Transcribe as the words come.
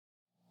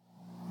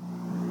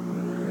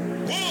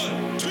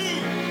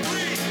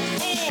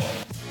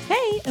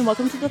and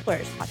welcome to the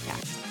Flourish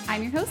Podcast.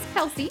 I'm your host,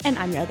 Kelsey. And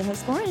I'm your other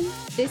host, Lauren.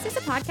 This is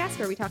a podcast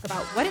where we talk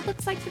about what it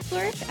looks like to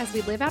flourish as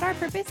we live out our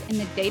purpose in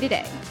the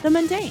day-to-day. The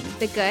mundane,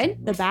 the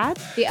good, the bad,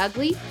 the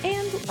ugly,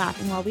 and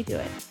laughing while we do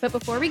it. But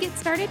before we get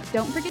started,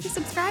 don't forget to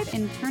subscribe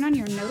and turn on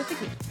your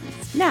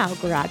notifications. Now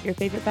grab your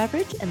favorite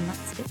beverage and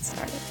let's get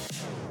started.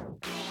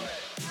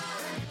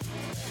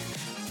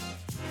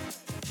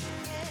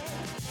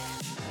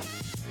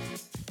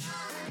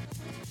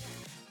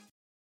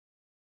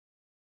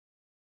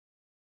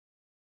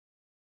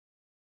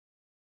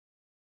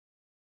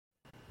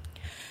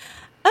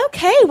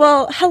 Okay,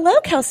 well, hello,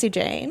 Kelsey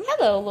Jane.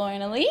 Hello,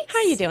 Lauren Elise. How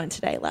are you doing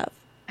today, love?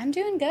 I'm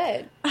doing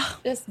good.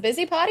 Just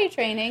busy potty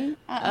training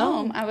at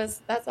home.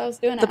 That's what I was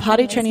doing. The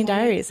potty training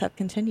diaries have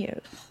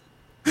continued.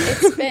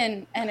 It's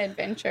been an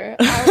adventure.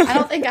 I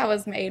don't think I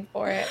was made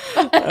for it.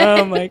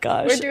 Oh my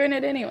gosh. We're doing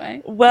it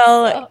anyway.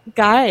 Well,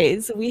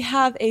 guys, we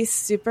have a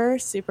super,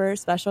 super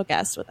special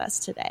guest with us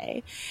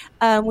today.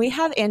 We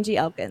have Angie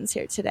Elkins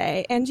here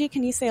today. Angie,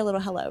 can you say a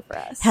little hello for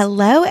us?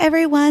 Hello,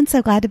 everyone.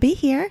 So glad to be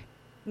here.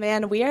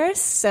 Man, we are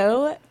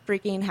so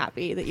freaking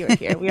happy that you're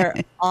here. We are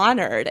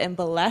honored and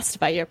blessed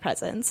by your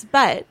presence.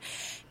 But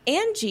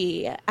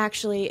Angie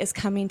actually is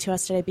coming to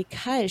us today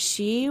because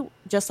she,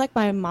 just like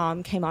my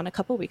mom came on a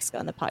couple weeks ago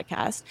on the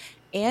podcast,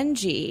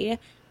 Angie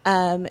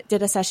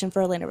did a session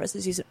for Elena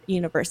Rose's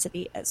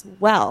University as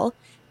well.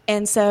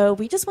 And so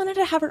we just wanted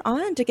to have her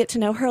on to get to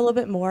know her a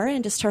little bit more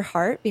and just her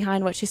heart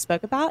behind what she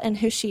spoke about and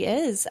who she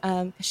is.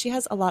 She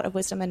has a lot of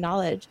wisdom and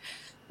knowledge.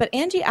 But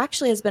Angie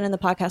actually has been in the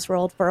podcast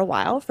world for a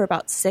while, for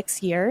about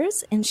 6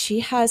 years, and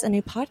she has a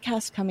new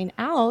podcast coming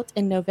out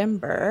in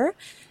November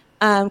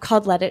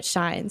called Let It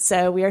Shine.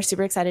 So we are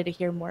super excited to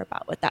hear more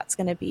about what that's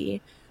going to be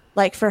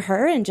like for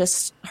her and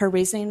just her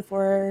reasoning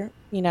for,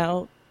 you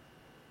know,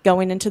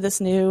 going into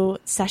this new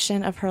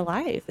session of her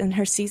life and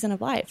her season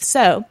of life.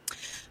 So,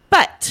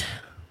 but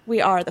we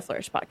are the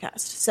Flourish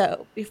Podcast.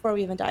 So before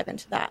we even dive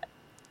into that,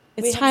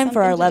 it's time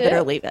for our Love It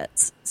or Leave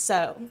It.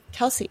 So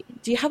Kelsey,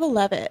 do you have a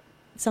Love It?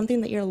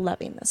 Something that you're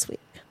loving this week?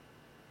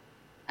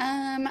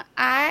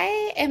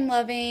 I am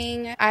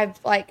loving, I've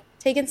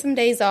taken some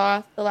days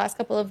off the last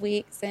couple of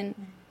weeks and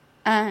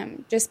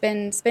just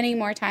been spending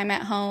more time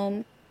at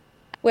home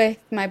with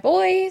my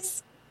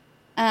boys.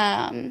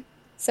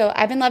 So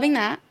I've been loving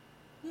that.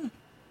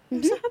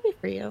 I'm so happy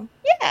for you.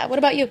 Yeah. What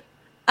about you?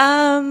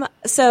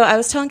 So I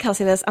was telling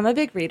Kelsey this. I'm a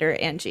big reader,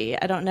 Angie.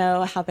 I don't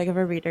know how big of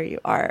a reader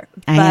you are,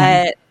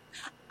 I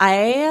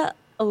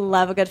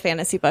love a good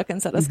fantasy book,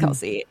 and so does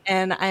Kelsey.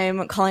 And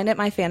I'm calling it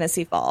my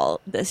fantasy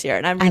fall this year.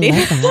 And I'm reading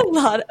a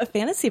lot of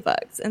fantasy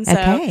books. And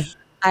so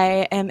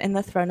I am in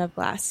the Throne of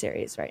Glass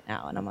series right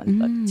now, and I'm on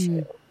book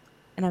 2.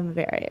 And I'm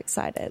very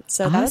excited.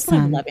 So that is what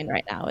I'm loving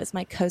right now is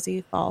my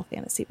cozy fall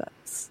fantasy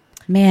books.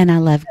 Man, I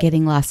love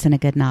getting lost in a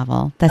good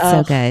novel. That's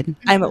so good.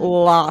 I'm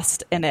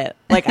lost in it.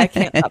 Like, I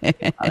can't stop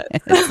thinking about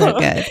it. It's so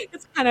good.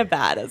 It's kind of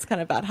bad. It's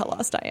kind of bad how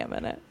lost I am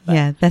in it. But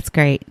yeah, that's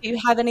great. Do you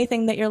have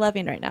anything that you're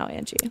loving right now,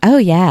 Angie? Oh,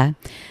 yeah.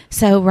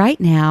 So right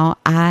now,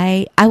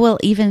 I will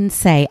even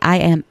say I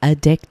am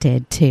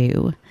addicted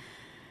to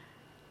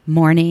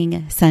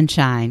morning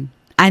sunshine.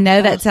 I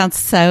know that sounds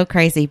so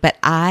crazy, but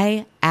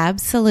I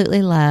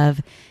absolutely love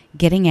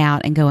getting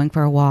out and going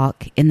for a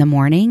walk in the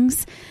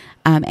mornings.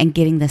 And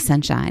getting the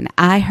sunshine.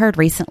 I heard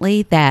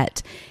recently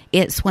that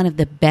it's one of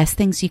the best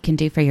things you can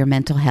do for your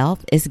mental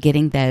health is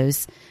getting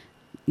those,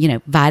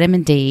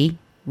 vitamin D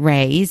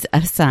rays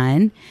of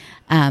sun.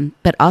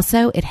 But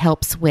also it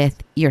helps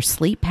with your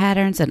sleep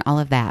patterns and all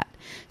of that.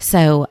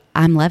 So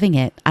I'm loving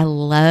it. I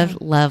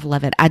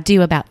love it. I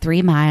do about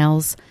 3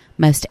 miles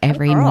most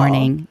every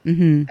morning.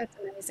 Mm-hmm. That's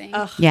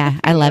amazing. Yeah,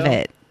 I love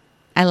it.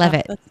 I love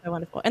it. That's so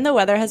wonderful. And the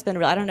weather has been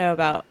real. I don't know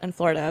about in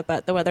Florida,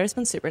 but the weather has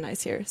been super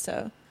nice here.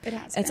 So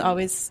it's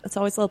always a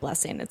little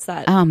blessing. It's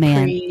that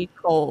pretty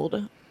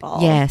cold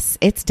fall. Yes,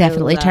 it's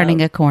definitely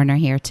turning a corner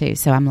here too.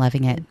 So I'm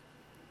loving it.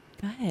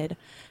 Good.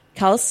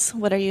 Kels,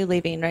 what are you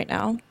leaving right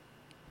now?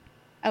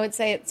 I would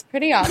say it's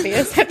pretty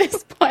obvious at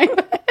this point.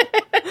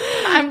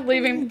 I'm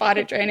leaving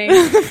potty training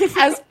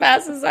as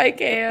fast as I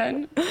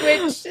can,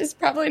 which is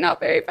probably not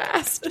very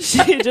fast.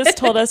 She just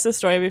told us a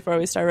story before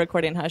we started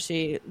recording how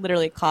she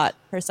literally caught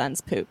her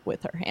son's poop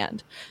with her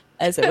hand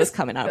as it was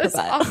coming out of her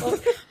butt. Awful.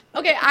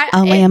 Okay,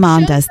 only a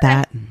mom does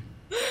that.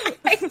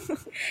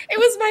 It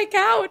was my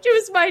couch. It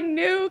was my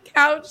new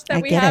couch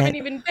that we haven't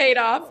even paid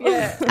off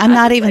yet. I'm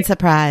not even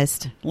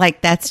surprised.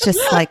 That's just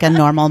like a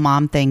normal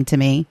mom thing to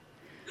me.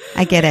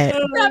 I get it.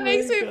 That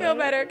makes me feel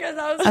better because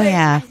I was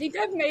I think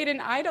I've made an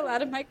idol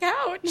out of my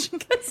couch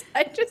because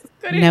I just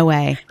couldn't. No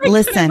way.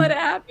 Listen, let it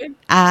happen.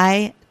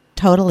 I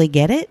totally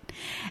get it.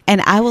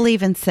 And I will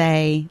even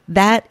say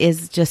that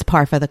is just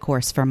par for the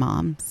course for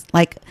moms.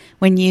 Like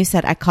when you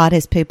said I caught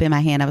his poop in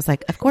my hand, I was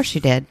like, of course you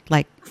did.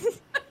 Like,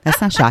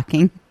 that's not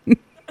shocking.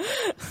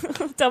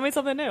 Tell me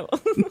something new.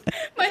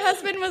 My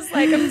husband was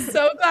like, I'm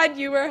so glad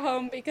you were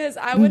home because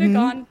I would have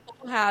gone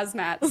full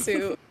hazmat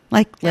suit.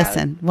 Like,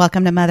 listen,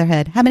 welcome to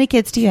motherhood. How many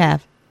kids do you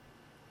have?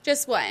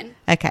 Just one.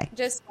 Okay.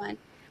 Just one.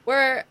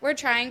 We're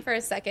trying for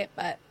a second,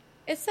 but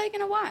it's taken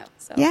a while.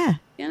 So yeah.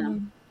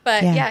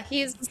 But yeah,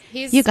 he's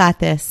you got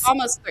this.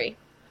 Almost 3.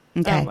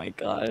 Okay. Oh my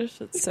gosh,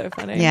 that's so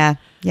funny. Yeah,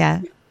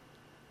 yeah.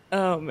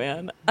 Oh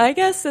man, I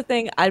guess the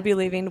thing I'd be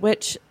leaving,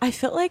 which I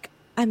feel like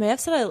I may have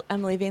said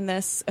I'm leaving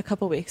this a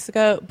couple weeks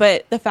ago,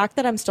 but the fact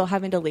that I'm still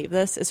having to leave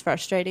this is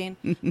frustrating.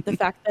 The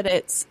fact that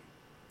it's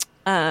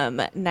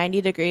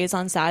 90 degrees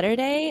on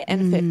Saturday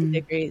and 50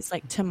 degrees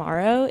like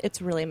tomorrow,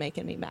 it's really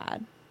making me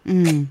mad.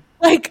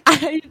 Like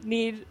I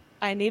need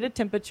a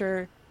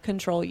temperature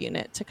control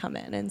unit to come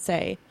in and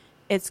say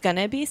it's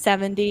gonna be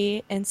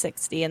 70 and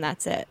 60 and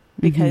that's it,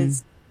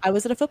 because I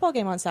was at a football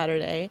game on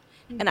Saturday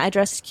and I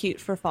dressed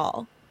cute for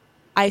fall.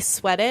 I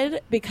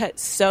sweated because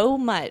so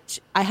much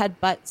I had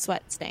butt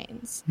sweat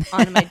stains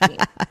on my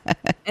jeans,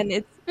 and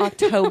it's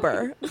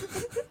October.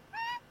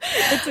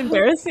 It's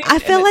embarrassing. I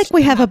feel like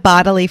we have a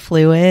bodily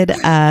fluid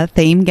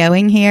theme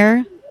going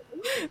here.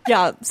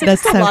 Yeah, so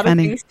that's a so lot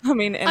funny. of things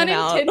coming in and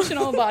out.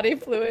 Unintentional body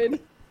fluid.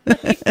 So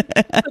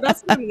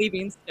that's why I'm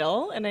leaving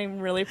still, and I'm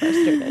really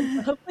frustrated.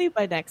 So hopefully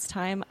by next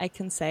time I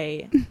can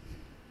say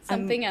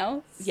something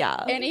else.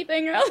 Yeah,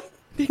 anything else,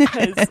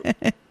 because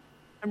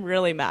I'm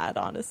really mad,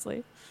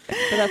 honestly.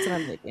 But that's what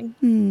I'm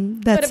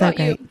leaving. That's so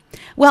great. You?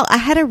 Well, I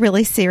had a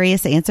really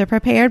serious answer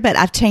prepared, but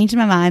I've changed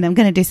my mind. I'm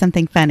going to do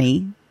something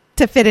funny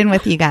to fit in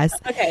with you guys.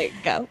 Okay,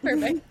 go.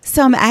 Perfect.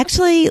 So I'm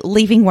actually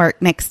leaving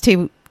work next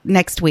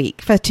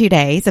week for 2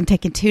 days. I'm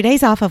taking 2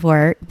 days off of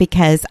work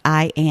because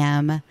I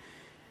am.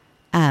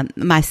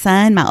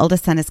 My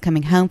oldest son is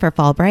coming home for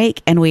fall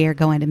break, and we are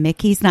going to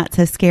Mickey's Not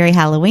So Scary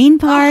Halloween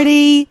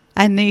party.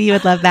 I knew you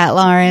would love that,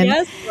 Lauren.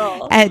 Yes,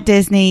 girl. At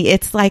Disney.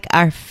 It's like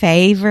our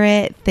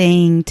favorite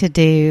thing to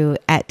do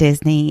at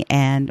Disney,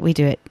 and we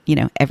do it,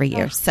 every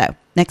year. So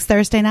next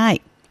Thursday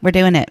night, we're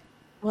doing it.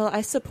 Well,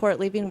 I support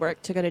leaving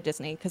work to go to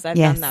Disney because I've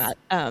done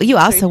that. You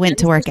also went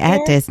to work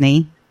at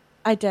Disney.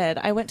 I did.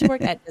 I went to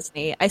work at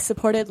Disney. I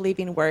supported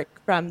leaving work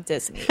from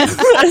Disney as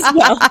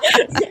well.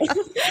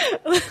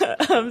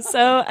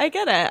 So I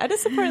get it. I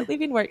just support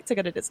leaving work to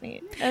go to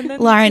Disney. And then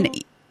Lauren,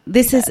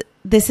 this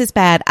is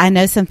bad. I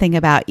know something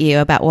about you,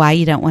 about why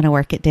you don't want to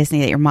work at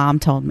Disney that your mom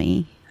told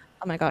me.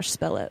 Oh my gosh,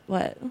 spill it.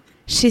 What?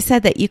 She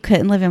said that you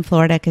couldn't live in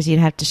Florida because you'd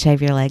have to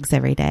shave your legs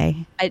every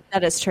day.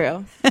 That is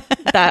true.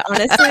 That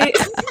honestly...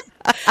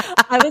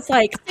 I was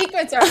like,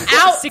 secrets are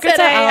out today,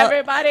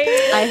 everybody.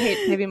 I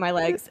hate shaving my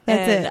legs.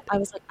 That's it. I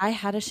was like, I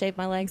had to shave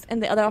my legs.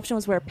 And the other option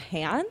was wear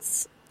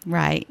pants.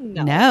 Right.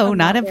 No,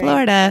 not in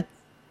Florida.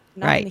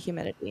 Not in the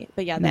humidity.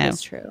 But yeah, that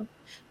is true.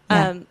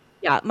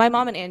 Yeah, my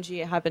mom and Angie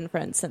have been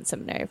friends since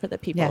seminary, for the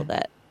people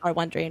that are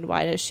wondering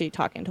why is she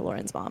talking to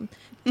Lauren's mom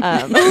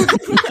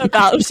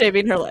about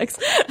shaving her legs.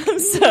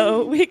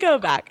 So we go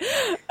back.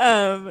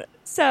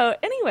 So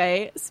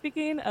anyway,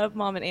 speaking of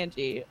mom and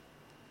Angie,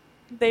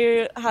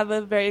 they have a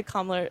very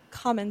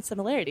common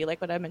similarity. Like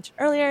what I mentioned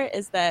earlier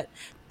is that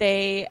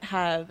they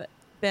have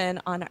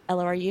been on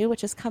LORU,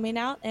 which is coming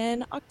out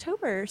in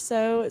October.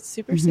 So it's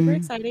super, super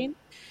exciting.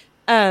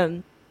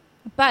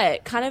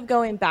 But kind of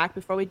going back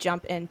before we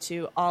jump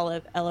into all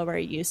of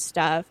LORU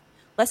stuff,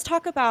 let's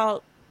talk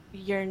about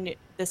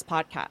this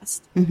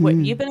podcast.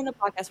 You've been in the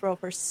podcast world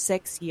for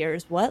 6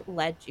 years. What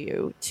led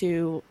you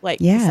to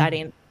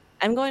deciding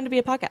I'm going to be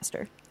a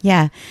podcaster?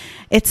 Yeah,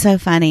 it's so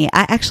funny.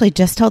 I actually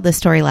just told this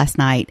story last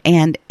night,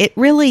 and it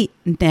really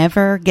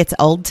never gets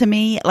old to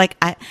me. Like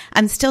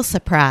I'm still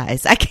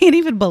surprised. I can't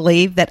even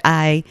believe that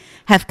I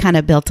have kind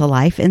of built a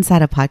life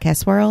inside a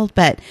podcast world,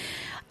 but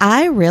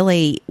I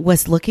really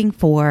was looking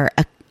for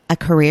a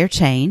career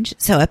change,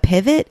 so a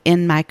pivot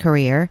in my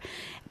career,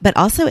 but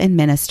also in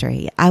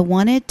ministry. I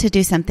wanted to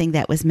do something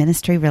that was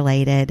ministry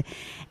related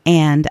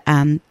and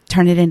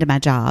turn it into my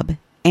job.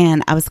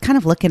 And I was kind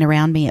of looking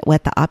around me at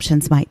what the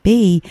options might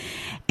be.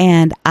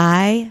 And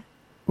I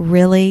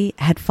really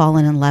had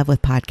fallen in love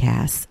with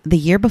podcasts. The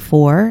year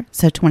before,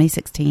 so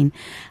 2016,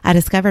 I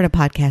discovered a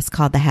podcast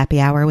called The Happy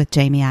Hour with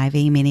Jamie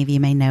Ivey. Many of you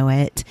may know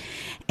it.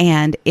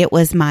 And it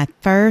was my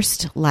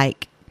first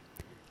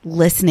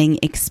listening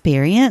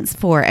experience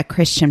for a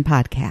Christian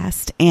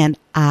podcast. And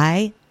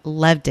I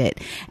loved it.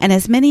 And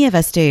as many of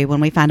us do,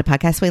 when we find a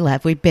podcast we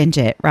love, we binge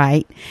it,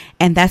 right?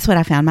 And that's what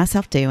I found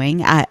myself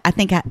doing. I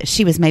think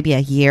she was maybe a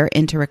year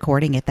into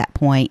recording at that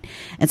point.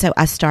 And so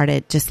I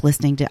started just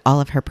listening to all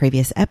of her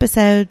previous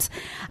episodes.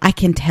 I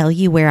can tell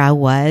you where I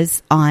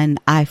was on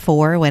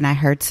I-4 when I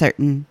heard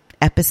certain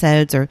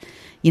episodes or,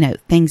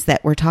 things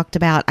that were talked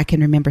about. I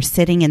can remember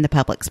sitting in the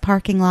Publix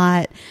parking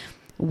lot,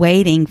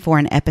 waiting for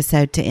an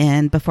episode to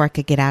end before I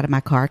could get out of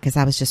my car because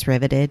I was just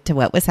riveted to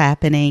what was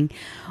happening.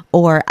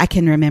 Or I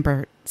can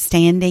remember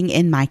standing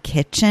in my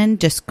kitchen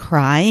just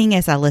crying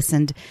as I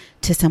listened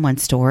to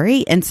someone's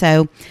story. And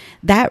so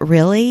that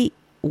really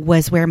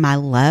was where my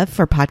love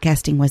for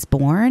podcasting was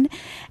born.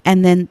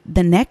 And then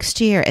the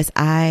next year, as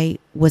I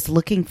was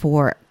looking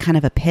for kind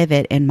of a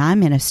pivot in my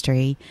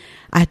ministry,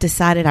 I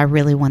decided I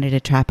really wanted to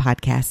try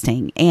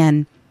podcasting.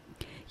 And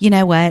you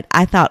know what?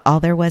 I thought all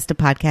there was to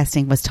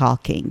podcasting was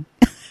talking.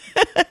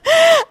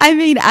 I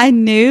mean, I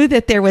knew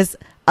that there was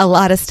a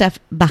lot of stuff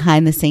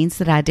behind the scenes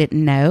that I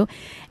didn't know.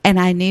 And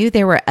I knew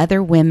there were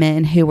other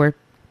women who were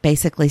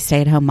basically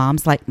stay-at-home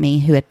moms like me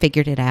who had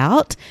figured it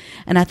out.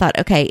 And I thought,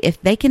 okay,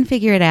 if they can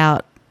figure it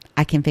out,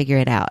 I can figure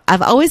it out.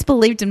 I've always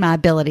believed in my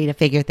ability to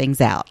figure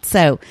things out.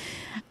 So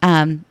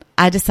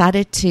I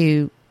decided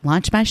to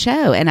launch my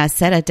show, and I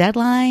set a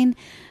deadline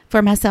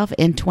for myself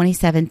in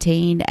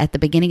 2017. At the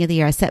beginning of the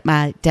year, I set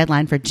my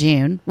deadline for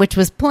June, which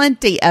was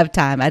plenty of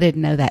time. I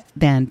didn't know that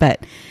then,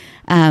 but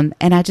and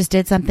I just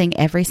did something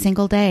every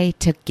single day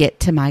to get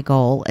to my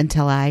goal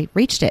until I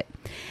reached it.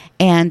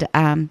 And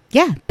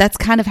yeah, that's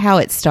kind of how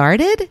it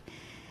started.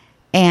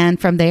 And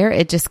from there,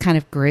 it just kind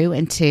of grew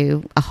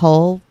into a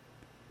whole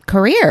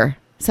career.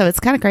 So it's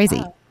kind of crazy.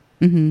 Wow.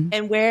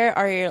 And where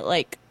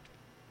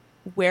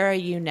are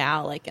you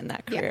now, like, in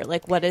that career?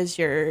 Like, what does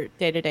your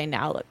day-to-day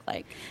now look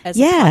like as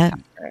a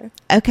podcaster?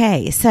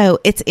 Okay. So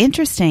it's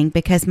interesting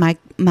because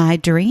my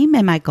dream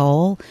and my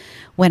goal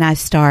when I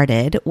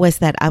started was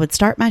that I would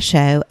start my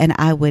show and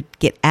I would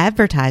get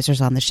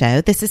advertisers on the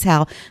show. This is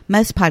how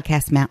most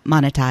podcasts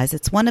monetize.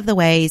 It's one of the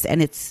ways,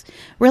 and it's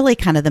really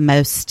kind of the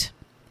most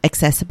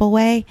accessible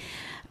way.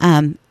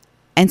 And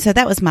so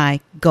that was my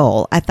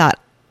goal. I thought,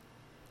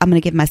 I'm going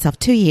to give myself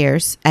 2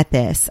 years at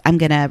this. I'm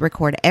going to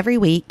record every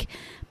week,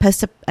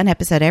 post an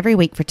episode every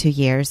week for 2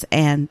 years.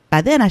 And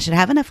by then I should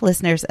have enough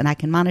listeners and I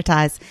can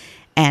monetize,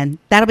 and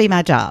that'll be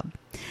my job.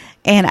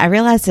 And I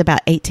realized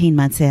about 18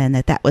 months in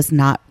that was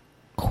not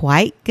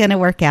quite going to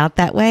work out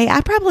that way.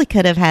 I probably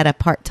could have had a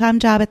part-time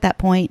job at that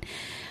point,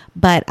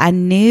 but I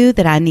knew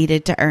that I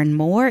needed to earn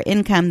more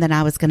income than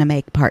I was going to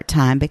make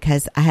part-time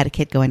because I had a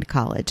kid going to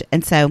college.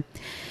 And so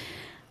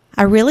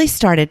I really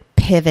started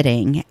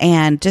pivoting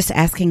and just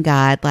asking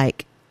God,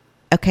 like,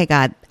 okay,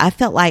 God, I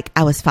felt like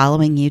I was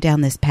following you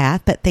down this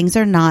path, but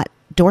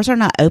doors are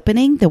not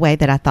opening the way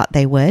that I thought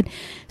they would.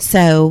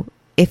 So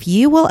if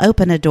you will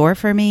open a door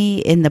for me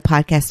in the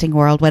podcasting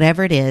world,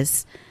 whatever it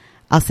is,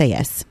 I'll say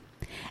yes.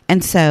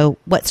 And so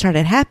what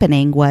started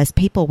happening was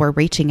people were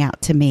reaching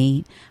out to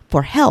me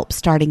for help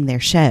starting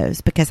their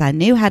shows because I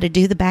knew how to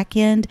do the back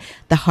end,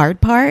 the hard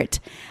part.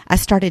 I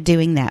started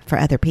doing that for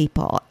other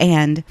people.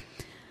 And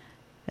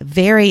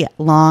very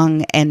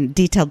long and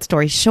detailed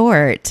story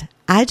short,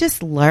 I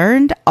just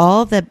learned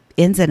all the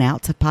ins and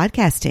outs of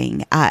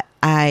podcasting.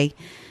 I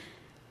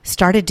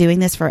started doing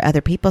this for other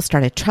people,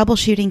 started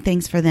troubleshooting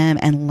things for them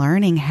and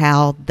learning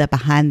how the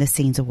behind the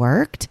scenes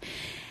worked.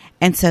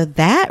 And so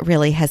that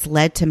really has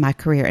led to my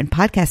career in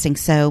podcasting.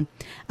 So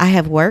I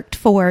have worked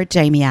for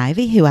Jamie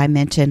Ivey, who I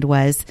mentioned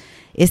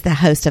is the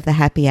host of the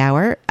Happy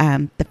Hour.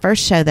 The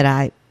first show that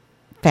I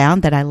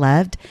found that I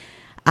loved,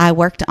 I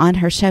worked on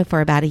her show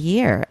for about a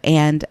year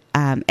and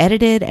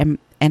edited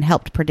and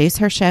helped produce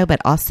her show,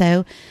 but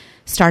also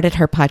started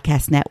her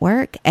podcast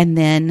network. And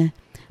then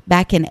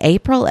back in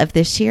April of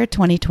this year,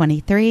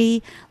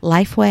 2023,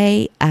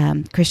 Lifeway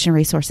Christian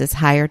Resources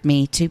hired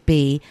me to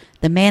be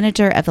the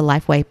manager of the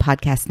Lifeway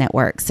Podcast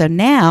Network. So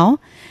now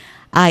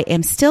I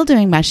am still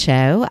doing my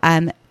show.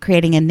 I'm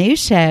creating a new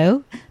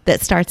show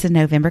that starts in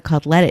November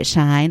called Let It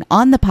Shine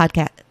on the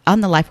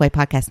Lifeway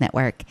Podcast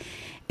Network.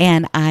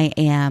 And I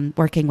am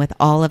working with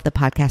all of the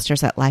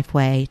podcasters at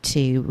Lifeway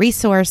to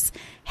resource,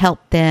 help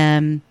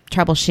them,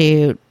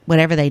 troubleshoot,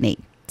 whatever they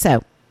need.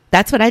 So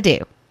that's what I do.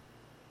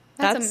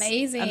 That's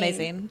amazing.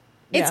 Amazing.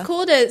 It's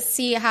cool to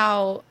see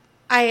how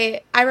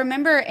I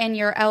remember in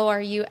your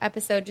LRU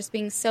episode just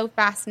being so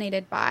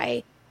fascinated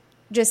by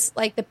just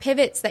like the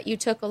pivots that you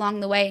took along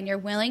the way and your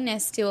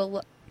willingness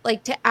to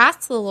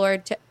ask the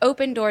Lord to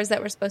open doors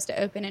that were supposed to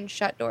open and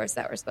shut doors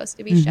that were supposed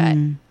to be shut.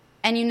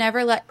 And you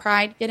never let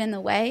pride get in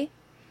the way.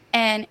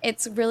 And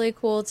it's really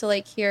cool to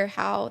hear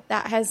how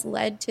that has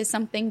led to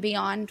something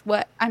beyond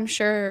what I'm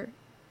sure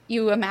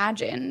you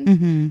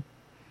imagined.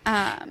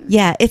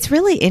 Yeah, it's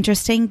really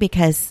interesting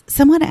because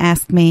someone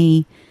asked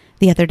me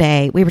the other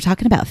day, we were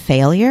talking about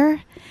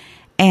failure,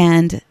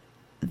 and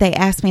they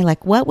asked me,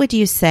 what would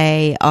you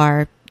say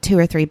are 2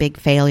 or 3 big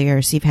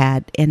failures you've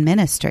had in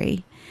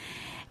ministry?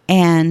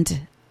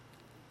 And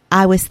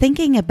I was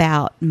thinking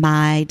about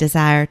my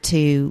desire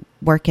to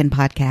work in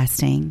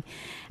podcasting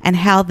and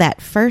how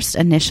that first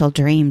initial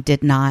dream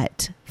did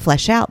not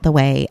flesh out the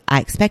way I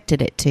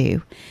expected it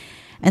to.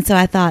 And so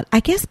I thought,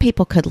 I guess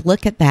people could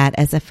look at that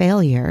as a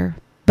failure.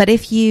 But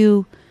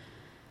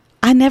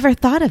I never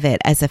thought of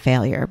it as a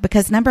failure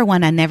because, number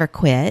one, I never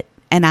quit.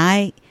 And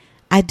I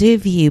do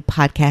view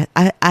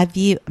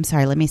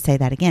let me say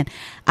that again.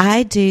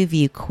 I do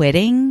view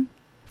quitting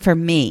for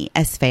me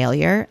as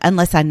failure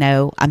unless I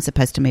know I'm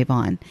supposed to move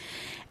on.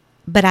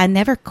 But I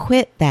never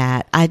quit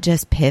that. I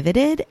just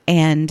pivoted.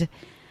 And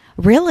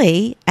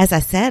really, as I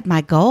said,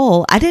 my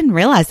goal, I didn't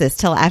realize this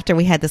till after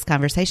we had this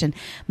conversation.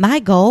 My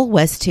goal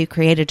was to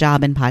create a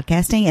job in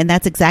podcasting, and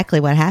that's exactly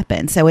what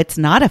happened. So it's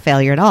not a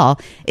failure at all.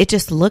 It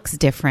just looks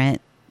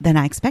different than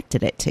I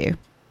expected it to.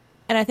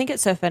 And I think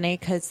it's so funny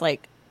because,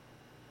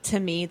 to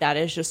me, that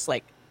is just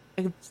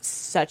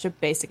such a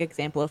basic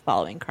example of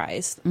following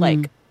Christ.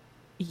 Following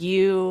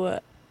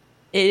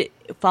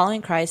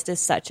Christ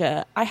is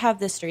I have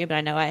this dream, and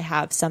I know I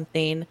have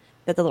something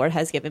that the Lord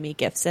has given me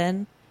gifts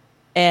in.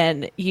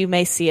 And you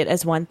may see it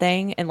as one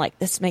thing and like,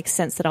 this makes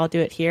sense that I'll do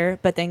it here.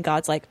 But then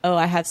God's like, oh,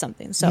 I have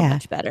something so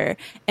much better.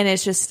 And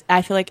it's just,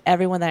 I feel like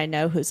everyone that I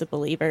know who's a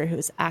believer,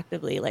 who's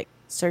actively like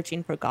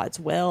searching for God's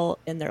will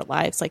in their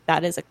lives, like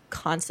that is a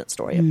constant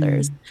story of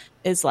theirs,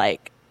 is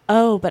like,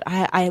 oh, but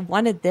I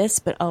wanted this,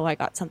 but oh, I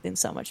got something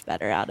so much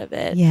better out of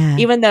it. Yeah.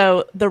 Even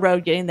though the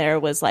road getting there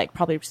was like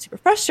probably super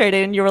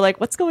frustrating and you were like,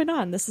 what's going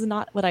on? This is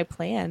not what I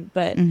planned.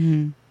 But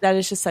that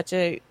is just such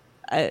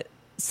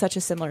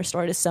a similar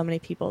story to so many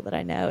people that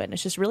I know. And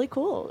it's just really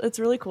cool. It's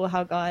really cool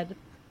how God,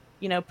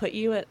 you know, put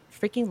you at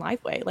freaking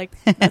Lifeway. Like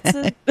that's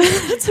a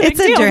it's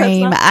a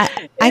dream.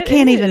 I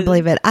can't even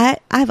believe it.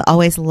 I've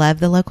always loved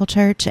the local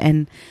church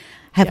and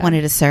have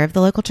wanted to serve the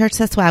local church.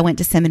 That's why I went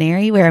to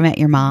seminary where I met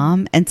your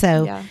mom. And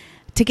so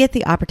to get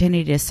the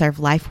opportunity to serve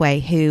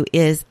Lifeway, who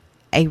is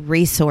a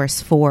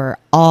resource for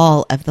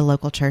all of the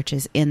local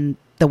churches in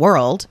the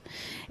world,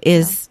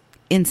 is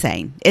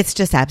insane. It's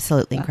just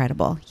absolutely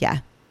incredible.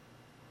 Yeah.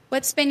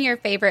 What's been your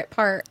favorite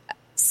part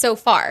so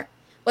far?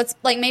 What's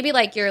like maybe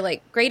like your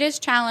like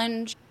greatest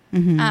challenge?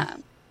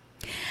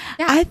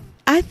 I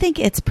think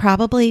it's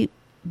probably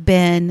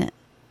been.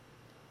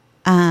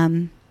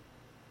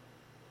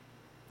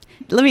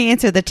 Let me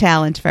answer the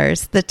challenge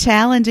first. The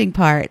challenging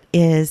part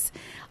is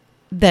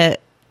the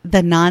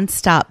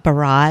nonstop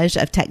barrage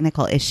of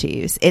technical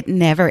issues. It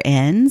never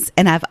ends,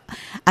 and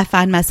I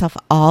find myself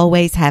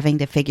always having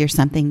to figure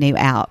something new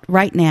out.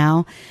 Right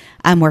now,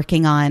 I'm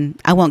working on,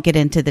 I won't get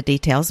into the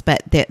details,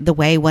 but the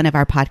way one of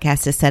our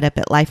podcasts is set up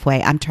at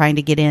Lifeway, I'm trying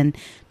to get in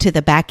to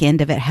the back end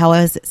of it. How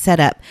was it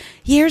set up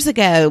years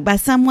ago by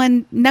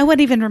someone, no one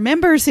even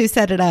remembers who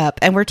set it up,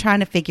 and we're trying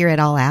to figure it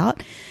all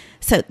out.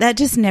 So that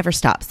just never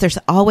stops. There's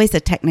always a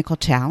technical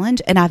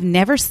challenge, and I've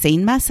never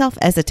seen myself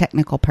as a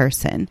technical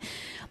person.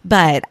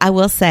 But I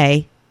will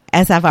say,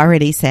 as I've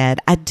already said,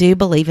 I do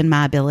believe in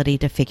my ability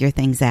to figure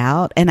things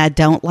out, and I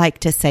don't like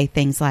to say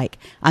things like,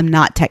 I'm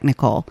not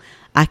technical.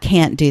 I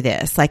can't do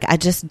this. Like, I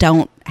just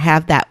don't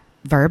have that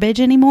verbiage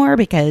anymore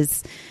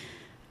because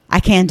I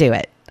can do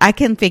it. I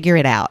can figure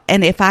it out.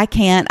 And if I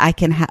can't, I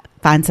can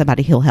find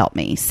somebody who'll help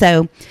me.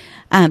 So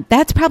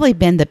that's probably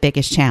been the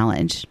biggest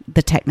challenge,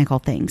 the technical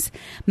things.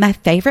 My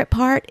favorite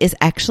part is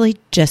actually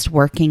just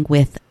working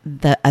with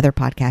the other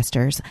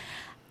podcasters.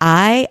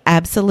 I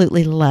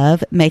absolutely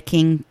love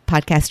making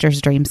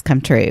podcasters' dreams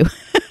come true.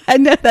 I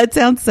know that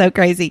sounds so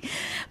crazy,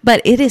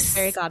 but it is.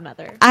 Fairy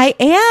godmother. I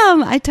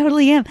am. I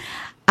totally am.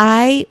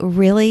 I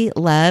really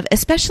love,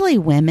 especially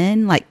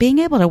women, like being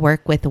able to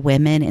work with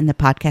women in the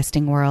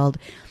podcasting world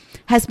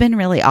has been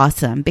really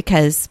awesome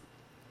because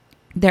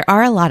there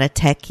are a lot of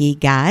techie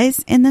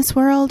guys in this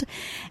world,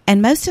 and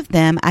most of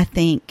them, I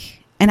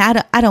think, and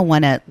I don't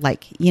want to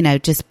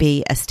just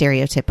be give you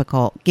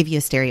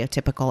a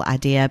stereotypical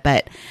idea,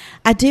 but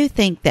I do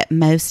think that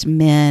most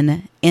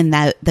men in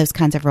those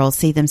kinds of roles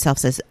see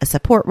themselves as a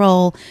support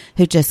role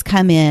who just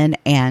come in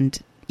and,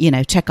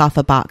 check off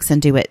a box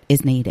and do what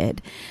is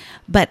needed.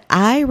 But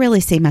I really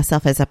see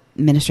myself as a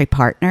ministry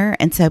partner.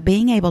 And so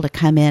being able to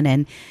come in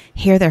and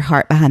hear their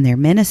heart behind their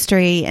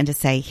ministry and to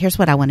say, here's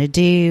what I want to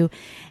do,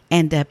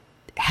 and to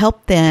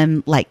help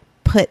them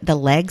put the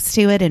legs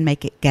to it and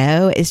make it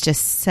go is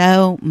just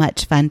so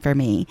much fun for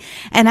me.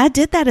 And I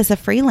did that as a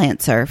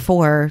freelancer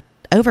for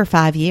over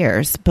 5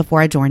 years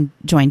before I joined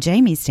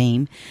Jamie's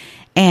team.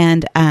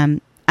 And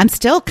I'm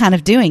still kind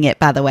of doing it,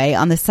 by the way,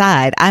 on the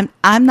side.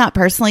 I'm not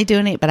personally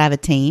doing it, but I have a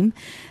team.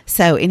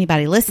 So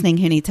anybody listening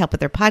who needs help with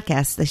their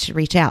podcast, they should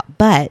reach out.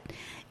 But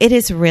it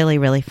is really,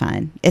 really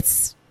fun.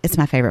 It's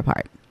my favorite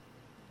part.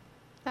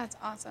 That's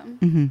awesome.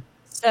 Mm-hmm.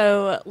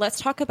 So let's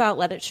talk about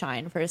Let It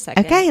Shine for a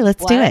second. Okay,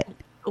 let's do it.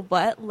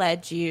 What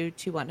led you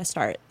to want to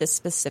start this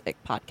specific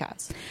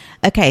podcast?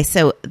 Okay,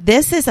 so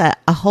this is a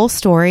whole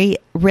story,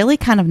 really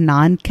kind of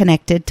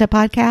non-connected to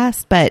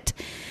podcast, but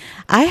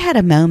I had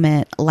a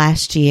moment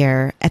last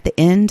year at the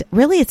end,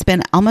 really it's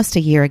been almost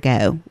a year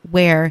ago,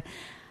 where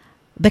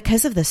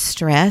because of the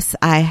stress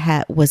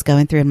I was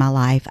going through in my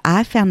life,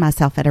 I found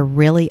myself at a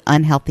really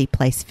unhealthy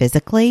place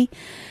physically.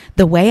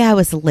 The way I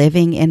was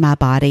living in my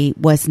body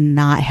was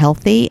not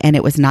healthy, and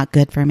it was not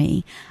good for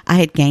me. I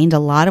had gained a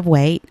lot of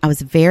weight. I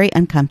was very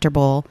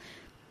uncomfortable.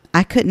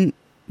 I couldn't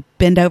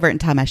bend over and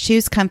tie my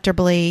shoes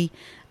comfortably.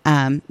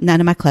 None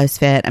of my clothes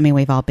fit. I mean,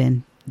 we've all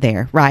been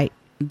there, right?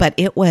 But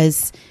it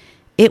was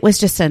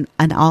just an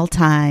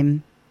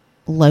all-time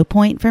low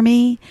point for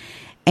me.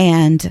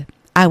 And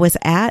I was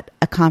at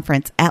a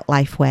conference at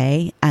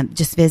Lifeway,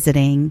 just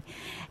visiting,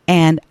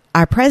 and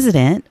our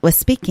president was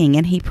speaking,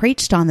 and he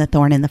preached on the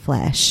thorn in the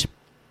flesh.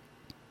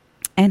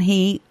 And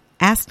he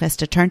asked us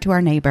to turn to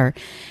our neighbor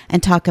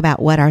and talk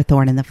about what our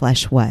thorn in the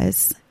flesh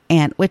was.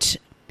 And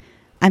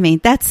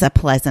that's a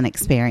pleasant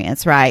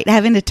experience, right?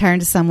 Having to turn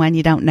to someone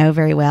you don't know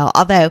very well.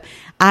 Although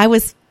I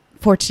was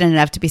fortunate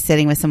enough to be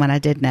sitting with someone I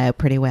did know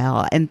pretty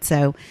well. And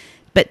so,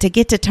 but to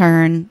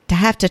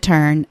have to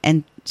turn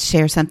and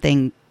share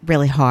something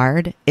really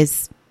hard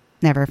is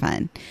never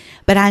fun.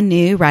 But I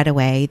knew right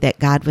away that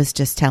God was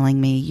just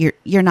telling me,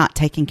 you're not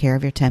taking care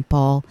of your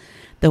temple.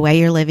 The way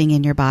you're living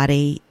in your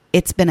body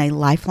it's been a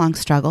lifelong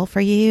struggle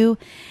for you,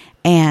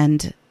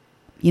 and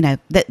you know,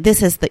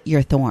 this is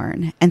your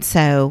thorn. And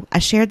so I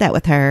shared that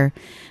with her,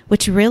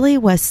 which really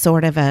was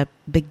sort of a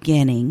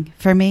beginning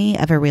for me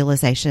of a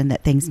realization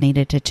that things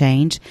needed to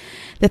change.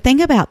 The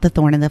thing about the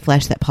thorn in the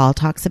flesh that Paul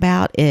talks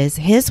about is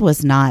his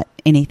was not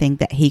anything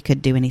that he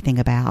could do anything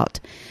about.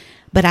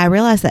 But I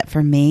realized that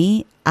for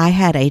me, I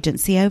had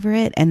agency over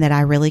it, and that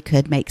I really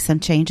could make some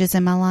changes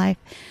in my life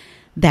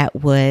that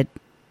would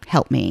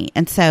help me.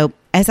 And so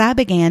as I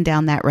began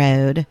down that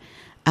road,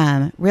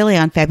 really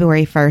on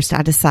February 1st,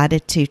 I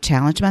decided to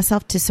challenge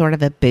myself to sort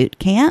of a boot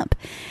camp.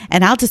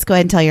 And I'll just go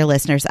ahead and tell your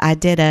listeners, I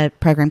did a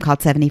program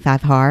called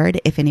 75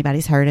 Hard. If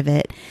anybody's heard of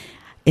it,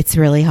 it's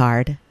really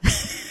hard.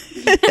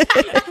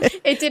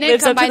 It didn't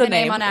come by the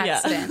name on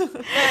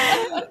accident.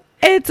 Yeah.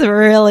 It's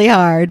really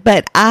hard.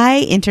 But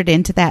I entered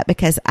into that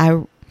because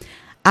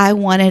I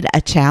wanted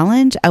a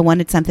challenge. I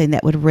wanted something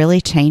that would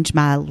really change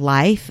my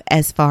life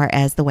as far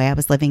as the way I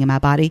was living in my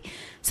body,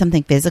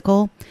 something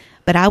physical.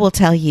 But I will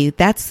tell you,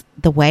 that's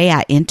the way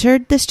I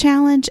entered this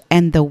challenge,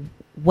 and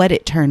what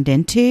it turned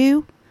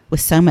into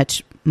was so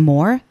much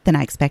more than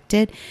I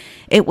expected.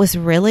 It was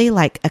really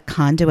like a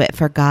conduit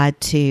for God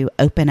to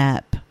open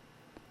up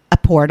a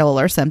portal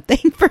or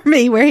something for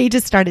me, where he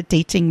just started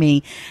teaching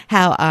me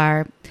how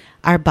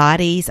our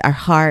bodies, our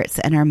hearts,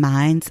 and our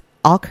minds,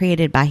 all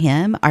created by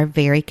him, are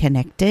very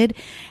connected,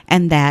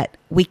 and that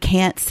we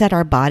can't set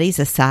our bodies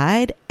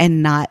aside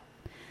and not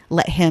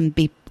let him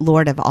be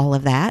Lord of all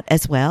of that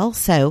as well.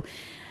 So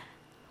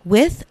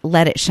with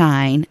Let It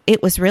Shine,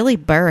 it was really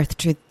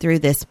birthed through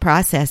this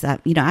process.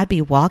 I'd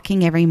be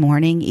walking every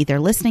morning, either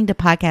listening to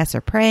podcasts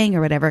or praying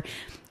or whatever,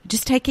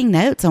 just taking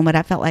notes on what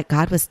I felt like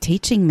God was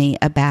teaching me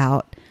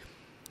about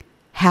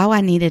how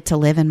I needed to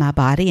live in my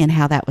body and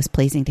how that was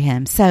pleasing to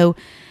him. So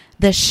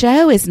the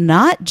show is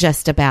not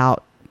just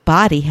about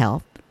body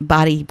health,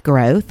 body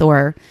growth,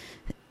 or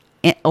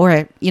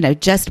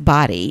just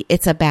body.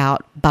 It's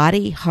about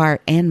body,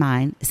 heart, and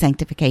mind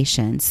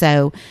sanctification.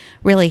 So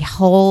really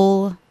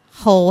whole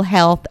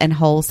health and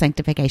whole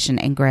sanctification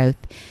and growth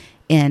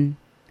in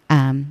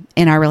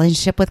our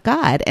relationship with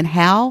God, and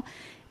how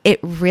it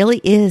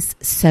really is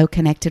so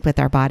connected with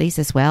our bodies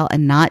as well,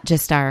 and not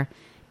just our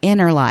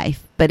inner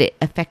life, but it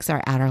affects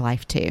our outer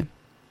life too.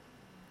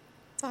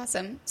 That's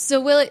awesome.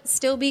 So will it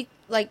still be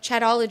like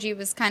Chatology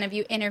was kind of,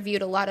 you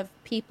interviewed a lot of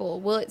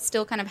people. Will it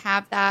still kind of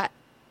have that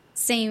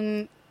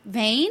same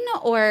vein,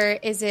 or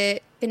is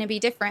it going to be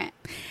different?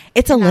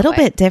 It's a little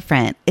bit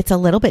different.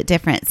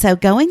 So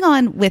going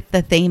on with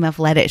the theme of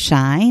Let It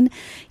Shine,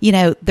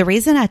 the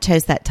reason I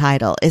chose that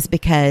title is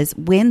because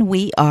when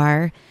we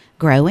are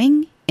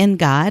growing in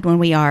God,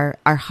 when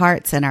our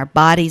hearts and our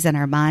bodies and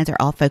our minds are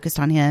all focused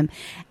on him,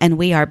 and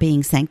we are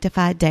being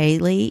sanctified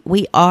daily,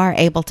 we are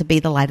able to be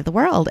the light of the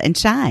world and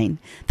shine.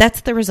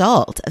 That's the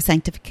result of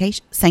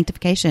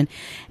sanctification.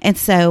 And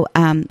so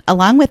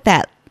along with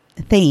that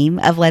theme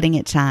of letting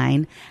it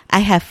shine, I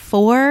have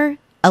 4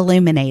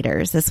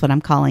 illuminators, that's what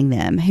I'm calling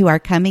them, who are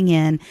coming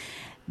in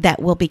that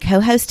will be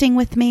co-hosting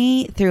with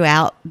me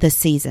throughout the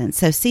season.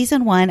 So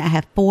season 1, I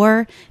have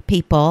 4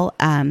 people,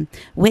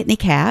 Whitney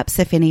Capps,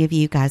 if any of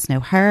you guys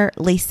know her,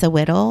 Lisa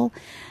Whittle,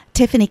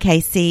 Tiffany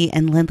Casey,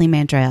 and Lindley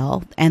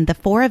Mandrell. And the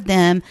 4 of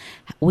them,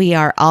 we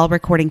are all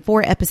recording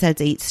 4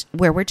 episodes each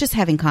where we're just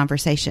having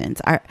conversations.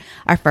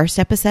 Our first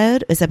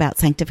episode is about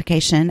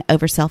sanctification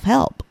over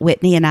self-help.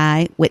 Whitney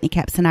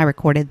Capps and I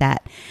recorded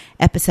that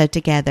episode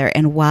together.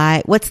 And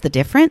what's the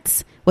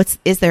difference?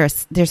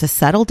 There's a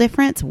subtle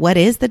difference? What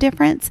is the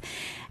difference?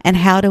 And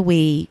how do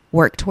we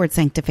work towards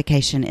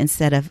sanctification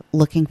instead of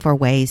looking for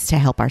ways to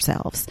help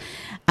ourselves?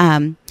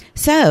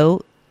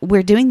 So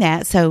we're doing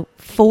that. So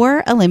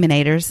 4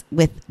 illuminators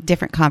with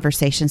different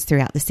conversations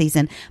throughout the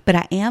season. But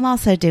I am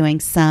also doing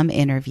some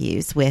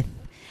interviews with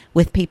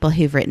people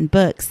who've written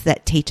books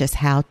that teach us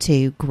how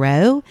to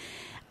grow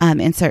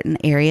in certain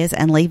areas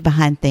and leave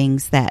behind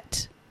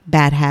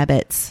bad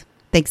habits,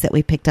 things that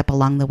we picked up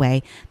along the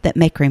way that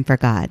make room for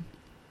God.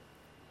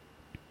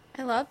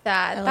 I love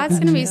that. That's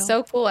going to be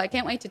so cool. I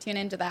can't wait to tune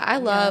into that. I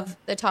love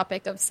the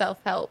topic of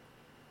self-help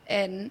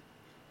and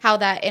how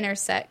that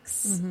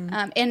intersects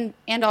and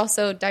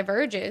also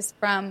diverges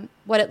from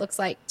what it looks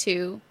like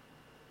to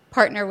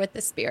partner with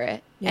the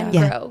Spirit and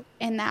grow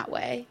in that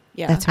way.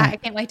 Yeah, that's right. I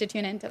can't wait to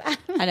tune into that.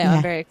 I know.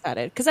 I'm very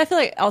excited because I feel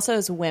like also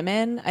as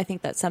women, I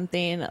think that's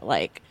something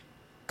like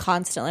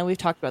constantly, we've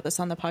talked about this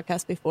on the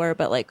podcast before,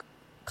 but like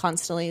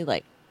constantly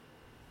like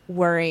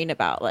worrying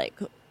about like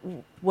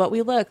what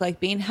we look like,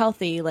 being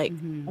healthy, like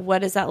what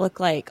does that look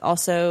like?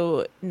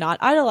 Also not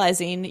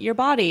idolizing your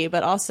body,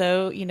 but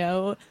also,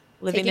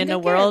 living in a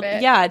world,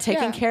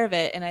 taking care of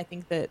it. And I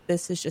think that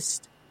this is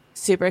just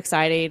super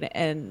exciting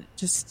and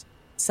just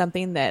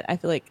something that I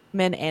feel like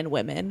men and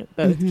women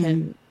both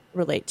can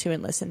relate to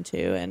and listen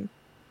to. And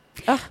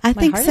I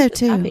think so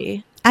too.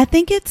 Happy. I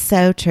think it's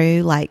so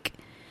true. Like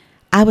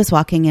I was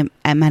walking in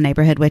my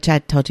neighborhood, which I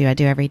told you I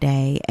do every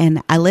day.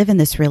 And I live in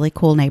this really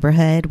cool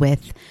neighborhood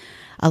with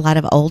a lot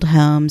of old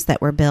homes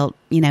that were built,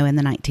 in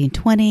the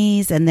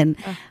 1920s. And then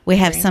we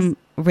have some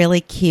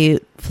really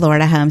cute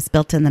Florida homes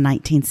built in the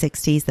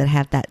 1960s that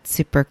have that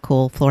super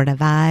cool Florida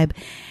vibe.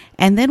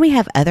 And then we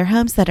have other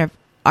homes that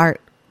are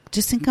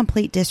just in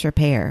complete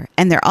disrepair,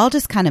 and they're all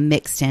just kind of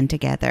mixed in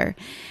together.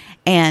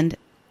 And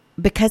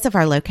because of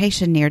our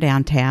location near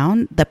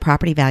downtown, the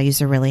property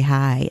values are really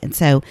high. And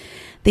so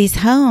these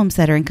homes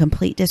that are in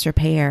complete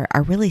disrepair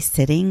are really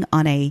sitting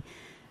on a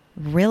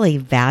really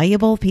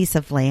valuable piece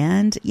of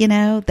land, you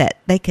know, that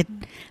they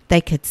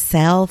could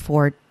sell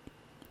for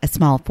a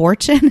small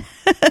fortune.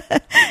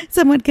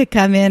 Someone could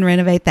come in,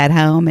 renovate that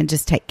home, and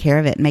just take care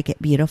of it and make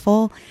it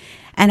beautiful.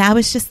 And I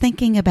was just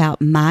thinking about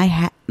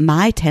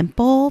my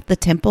temple, the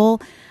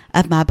temple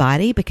of my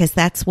body, because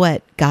that's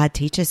what God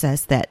teaches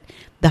us, that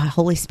the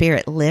Holy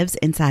Spirit lives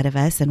inside of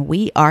us and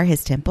we are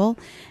his temple.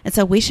 And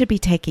so we should be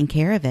taking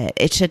care of it.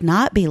 It should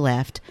not be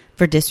left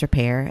for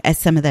disrepair, as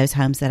some of those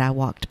homes that I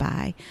walked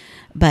by.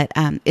 But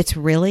it's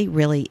really,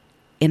 really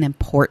an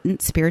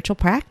important spiritual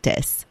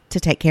practice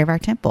to take care of our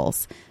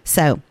temples.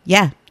 So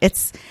yeah,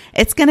 it's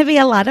going to be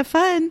a lot of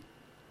fun.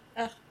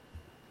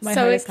 My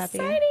so heart is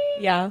exciting. happy.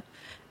 Yeah.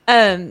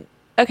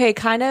 Okay,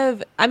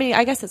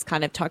 I guess it's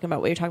kind of talking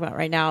about what you're talking about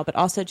right now, but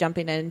also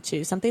jumping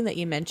into something that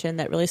you mentioned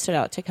that really stood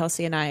out to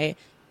Kelsey and I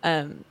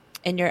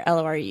in your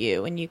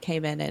LORU when you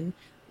came in and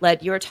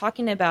led. You were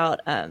talking about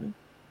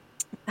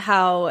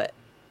how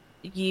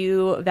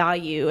you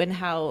value and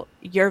how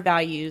your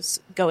values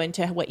go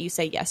into what you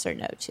say yes or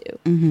no to.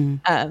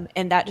 Mm-hmm.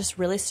 And that just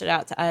really stood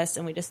out to us,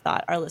 and we just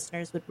thought our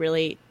listeners would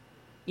really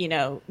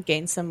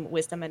gain some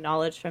wisdom and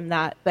knowledge from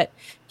that. But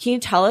can you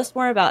tell us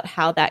more about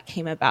how that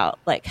came about?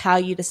 Like how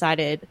you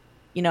decided,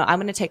 I'm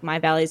going to take my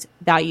values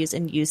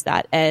and use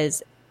that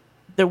as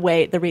the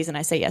reason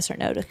I say yes or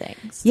no to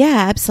things.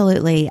 Yeah,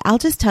 absolutely. I'll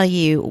just tell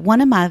you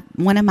one of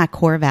my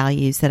core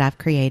values that I've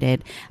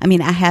created. I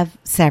mean, I have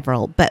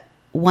several, but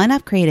one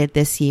I've created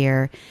this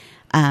year,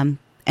 and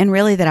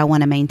really that I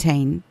want to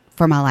maintain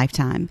for my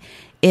lifetime,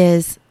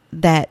 is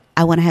that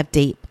I want to have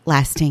deep,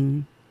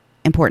 lasting,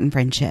 important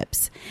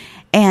friendships.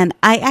 And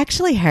I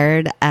actually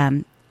heard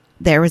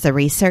there was a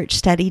research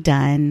study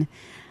done,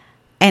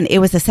 and it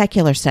was a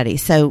secular study,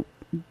 so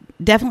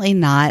definitely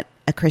not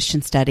a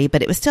Christian study,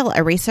 but it was still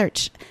a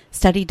research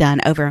study done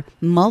over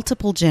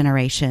multiple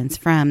generations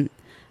for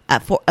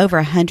over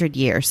 100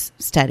 years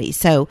study.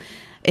 So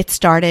it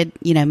started,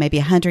 maybe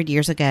 100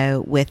 years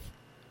ago with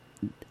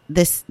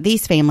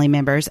these family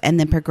members, and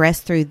then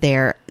progressed through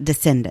their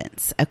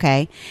descendants.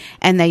 Okay,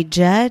 and they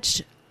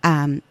judged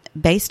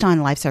based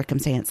on life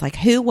circumstance, like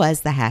who was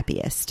the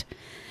happiest.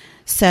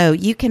 So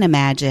you can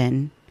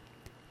imagine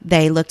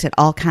they looked at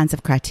all kinds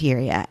of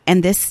criteria,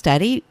 and this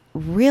study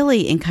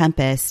really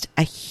encompassed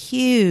a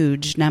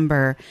huge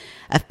number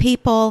of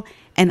people,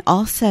 and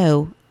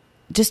also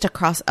just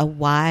across a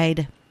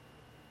wide,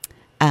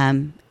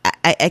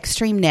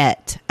 extreme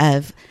net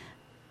of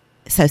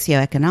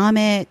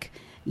socioeconomic,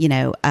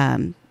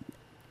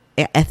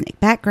 ethnic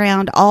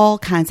background, all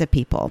kinds of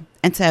people.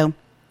 And so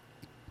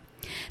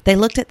they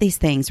looked at these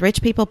things: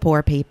 rich people,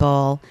 poor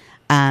people,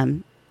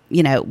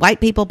 white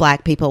people,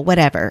 black people,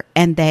 whatever,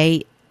 and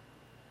they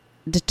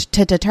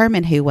to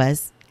determine who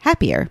was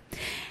happier.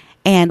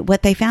 And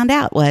what they found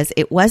out was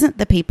it wasn't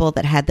the people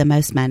that had the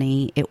most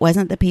money. It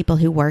wasn't the people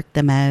who worked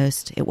the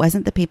most. It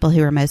wasn't the people who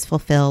were most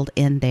fulfilled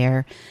in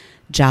their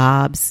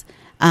jobs.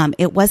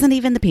 It wasn't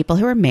even the people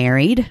who were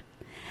married,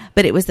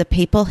 but it was the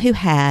people who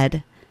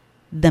had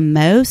the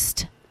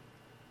most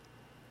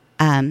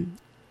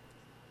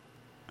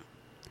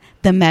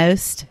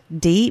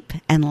deep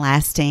and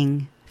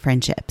lasting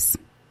friendships.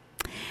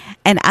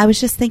 And I was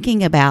just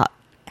thinking about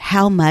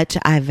how much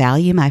I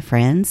value my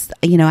friends.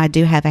 I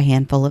do have a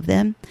handful of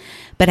them,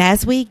 but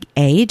as we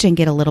age and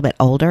get a little bit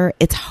older,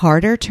 it's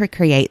harder to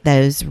create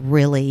those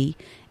really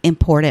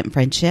important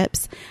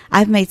friendships.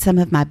 I've made some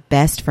of my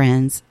best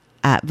friends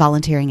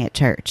volunteering at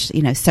church,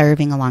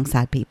 serving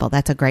alongside people.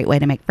 That's a great way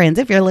to make friends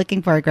if you're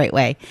looking for a great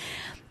way.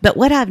 But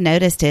what I've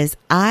noticed is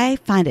I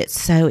find it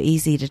so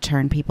easy to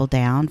turn people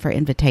down for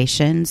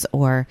invitations,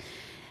 or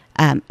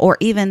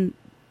even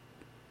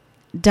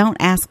don't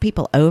ask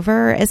people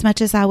over as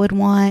much as I would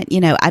want.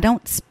 I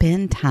don't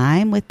spend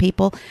time with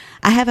people.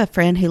 I have a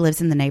friend who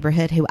lives in the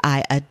neighborhood who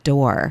I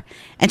adore,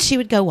 and she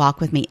would go walk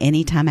with me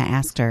anytime I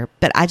asked her,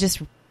 but I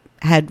just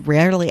had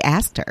rarely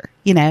asked her,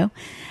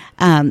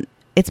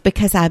 It's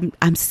because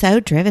I'm so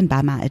driven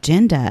by my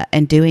agenda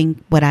and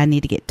doing what I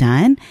need to get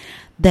done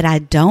that I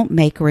don't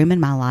make room in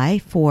my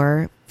life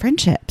for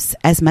friendships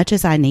as much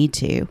as I need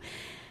to.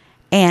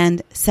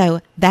 And so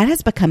that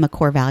has become a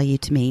core value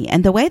to me.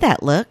 And the way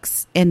that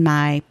looks in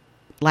my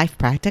life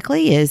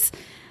practically is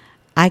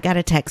I got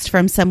a text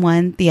from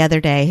someone the other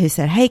day who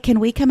said, "Hey,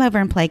 can we come over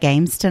and play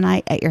games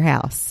tonight at your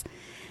house?"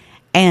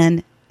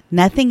 And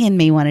nothing in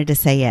me wanted to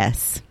say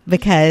yes,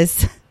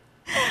 because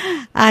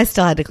I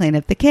still had to clean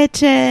up the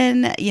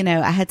kitchen.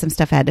 I had some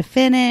stuff I had to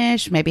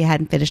finish. Maybe I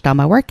hadn't finished all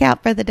my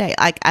workout for the day.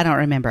 I don't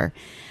remember.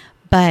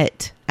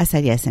 But I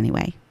said yes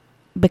anyway,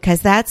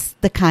 because that's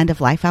the kind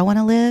of life I want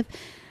to live.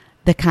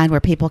 The kind where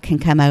people can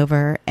come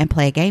over and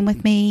play a game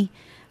with me,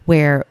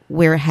 where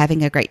we're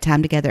having a great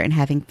time together and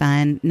having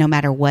fun no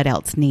matter what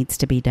else needs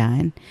to be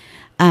done.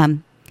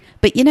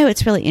 But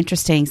it's really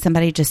interesting.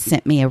 Somebody just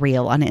sent me a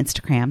reel on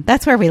Instagram.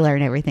 That's where we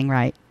learn everything,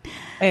 right?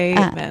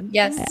 Amen.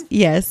 Yes.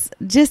 Yes.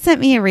 Just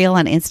sent me a reel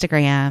on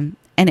Instagram,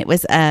 and it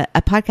was a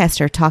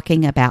podcaster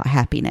talking about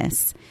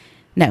happiness.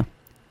 No,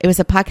 it was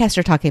a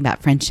podcaster talking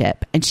about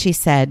friendship. And she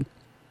said,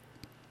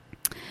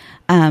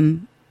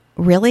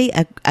 really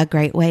a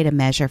great way to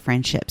measure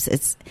friendships.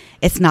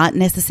 It's not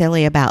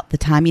necessarily about the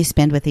time you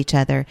spend with each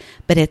other,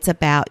 but it's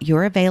about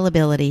your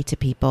availability to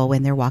people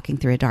when they're walking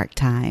through a dark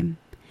time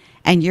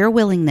and your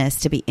willingness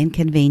to be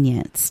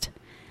inconvenienced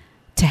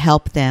to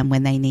help them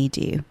when they need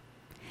you.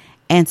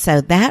 And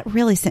so that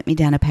really sent me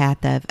down a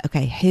path of,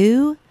 okay,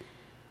 who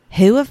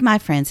of my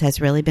friends has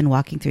really been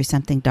walking through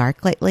something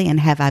dark lately, and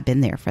have I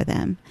been there for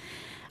them?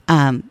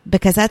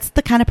 Because that's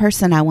the kind of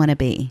person I want to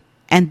be.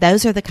 And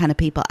those are the kind of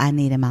people I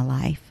need in my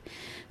life.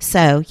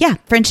 So, yeah,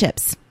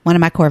 friendships, one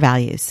of my core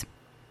values.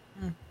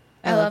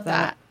 I love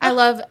that.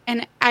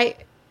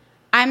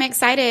 I'm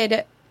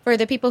excited for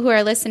the people who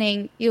are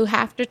listening. You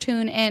have to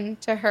tune in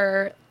to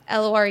her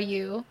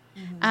LORU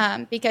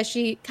because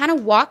she kind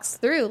of walks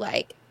through,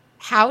 like,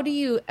 how do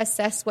you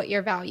assess what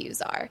your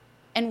values are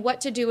and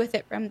what to do with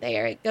it from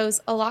there. It goes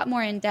a lot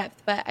more in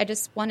depth, but I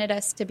just wanted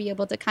us to be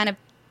able to kind of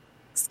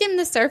skim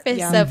the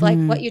surface of like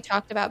what you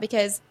talked about,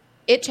 because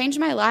it changed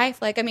my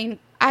life. Like, I mean,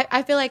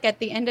 I feel like at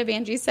the end of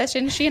Angie's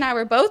session, she and I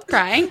were both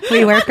crying.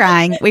 We were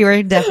crying. We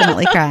were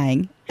definitely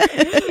crying.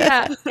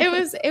 Yeah,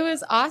 it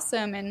was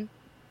awesome. And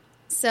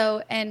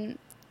so, and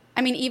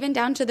I mean, even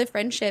down to the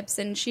friendships,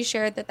 and she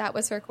shared that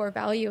was her core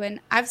value. And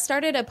I've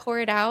started a pour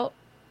it out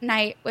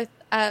night with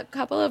a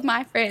couple of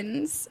my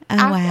friends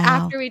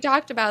after we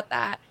talked about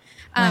that.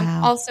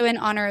 Also in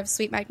honor of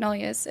Sweet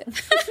Magnolias.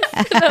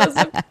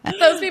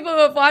 those people who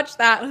have watched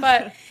that.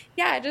 But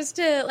yeah, just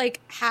to like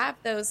have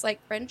those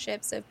like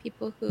friendships of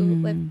people who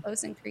live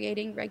close and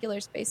creating regular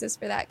spaces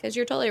for that. Because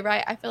you're totally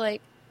right. I feel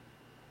like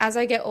as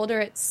I get older,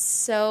 it's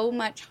so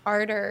much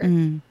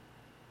harder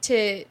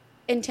to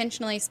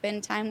intentionally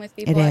spend time with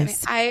people. It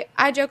is. I mean,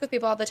 I joke with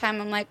people all the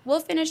time. I'm like, we'll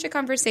finish a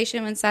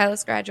conversation when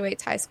Silas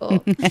graduates high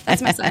school.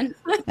 That's my son.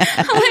 I'm like,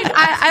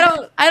 I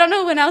don't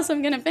know when else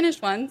I'm going to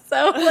finish one.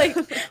 So like,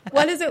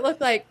 what does it look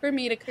like for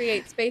me to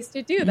create space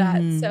to do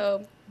that?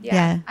 So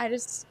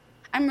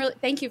I'm really,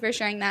 thank you for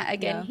sharing that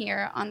again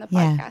here on the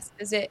podcast,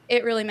 because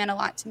it really meant a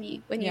lot to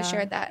me when you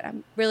shared that.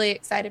 I'm really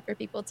excited for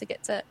people to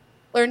get to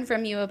learn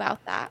from you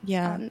about that.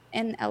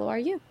 In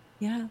LORU.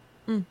 Yeah.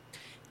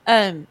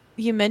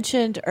 You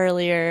mentioned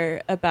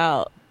earlier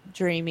about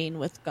dreaming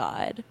with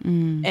God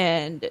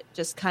and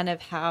just kind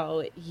of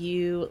how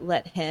you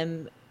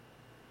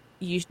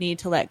need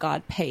to let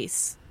God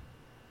pace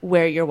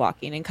where you're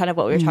walking, and kind of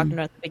what we were talking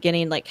about at the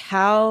beginning, like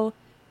how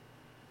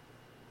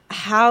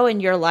in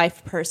your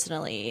life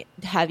personally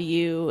have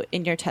you,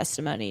 in your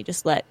testimony,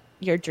 just let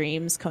your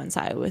dreams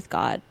coincide with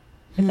God,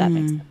 if that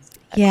makes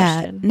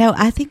sense? No,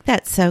 I think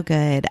that's so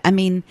good. I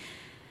mean,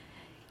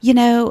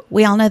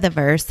 we all know the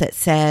verse that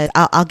says,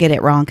 I'll get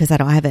it wrong because I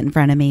don't have it in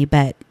front of me,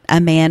 but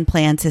a man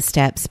plans his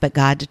steps, but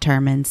God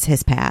determines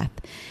his path.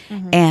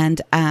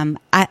 And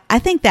I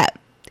think that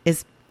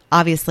is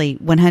obviously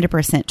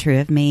 100% true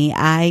of me.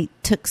 I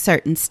took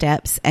certain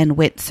steps and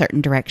went certain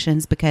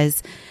directions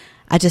because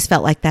I just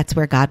felt like that's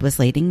where God was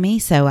leading me.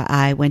 So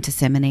I went to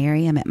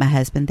seminary. I met my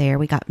husband there.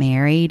 We got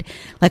married.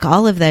 Like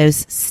all of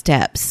those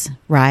steps,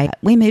 right?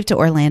 We moved to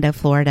Orlando,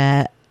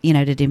 Florida,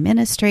 to do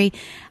ministry.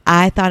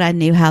 I thought I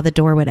knew how the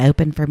door would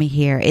open for me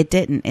here. It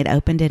didn't. It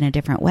opened in a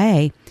different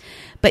way.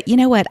 But you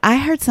know what? I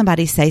heard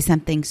somebody say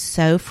something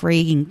so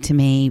freeing to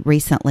me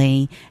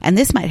recently, and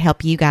this might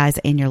help you guys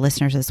and your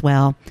listeners as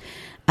well.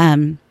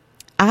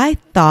 I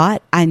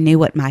thought I knew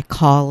what my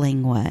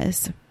calling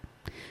was.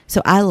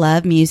 So I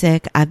love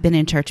music. I've been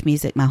in church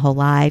music my whole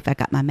life. I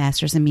got my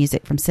master's in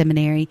music from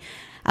seminary.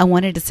 I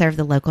wanted to serve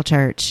the local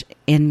church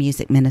in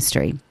music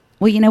ministry.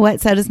 Well, you know what?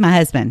 So does my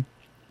husband.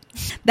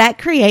 That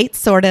creates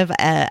sort of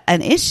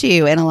an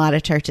issue in a lot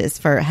of churches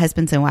for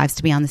husbands and wives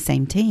to be on the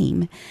same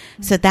team.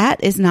 So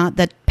that is not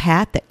the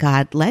path that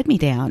God led me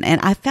down.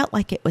 And I felt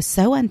like it was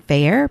so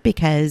unfair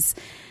because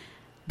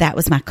that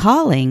was my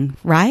calling,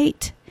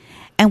 right?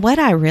 And what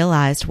I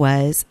realized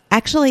was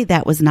actually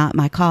that was not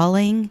my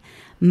calling.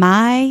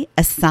 My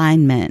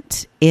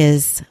assignment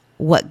is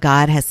what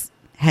God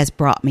has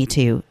brought me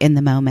to in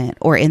the moment,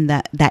 or in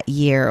that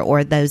year,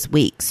 or those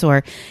weeks,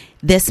 or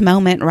this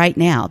moment right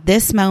now.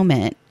 This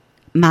moment,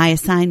 my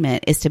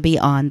assignment is to be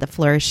on the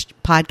Flourish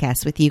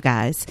podcast with you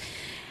guys.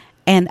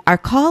 And our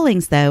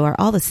callings, though, are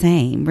all the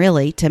same,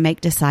 really, to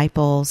make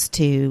disciples,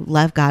 to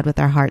love God with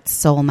our hearts,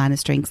 soul, mind, and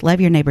strength, love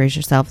your neighbor as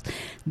yourself.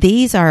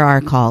 These are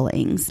our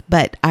callings,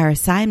 but our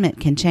assignment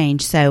can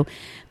change. So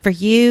for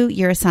you,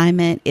 your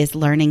assignment is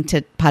learning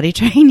to potty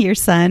train your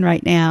son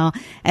right now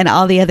and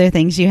all the other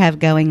things you have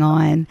going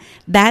on.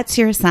 That's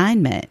your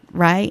assignment,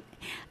 right?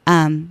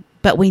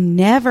 But we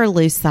never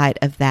lose sight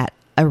of that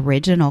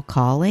original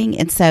calling.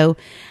 And so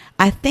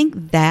I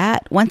think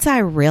that once I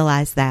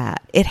realized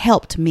that, it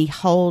helped me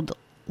hold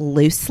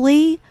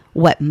loosely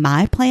what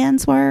my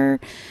plans were,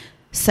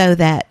 so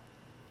that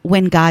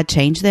when God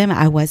changed them,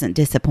 I wasn't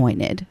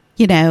disappointed.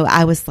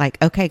 I was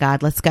like, okay,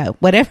 God, let's go.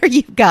 Whatever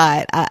you've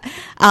got,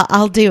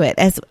 I'll do it.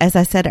 As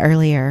I said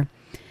earlier,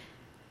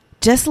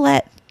 just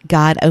let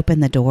God open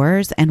the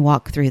doors and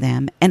walk through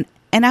them. And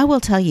I will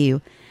tell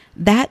you,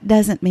 that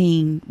doesn't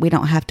mean we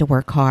don't have to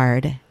work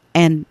hard.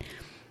 And,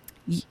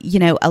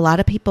 a lot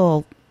of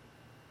people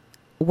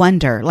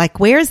wonder, like,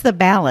 where's the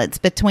balance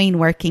between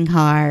working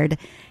hard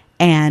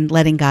and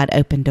letting God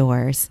open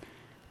doors?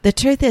 The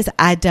truth is,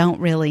 I don't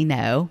really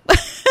know.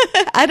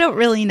 I don't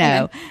really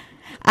know.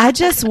 I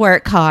just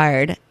work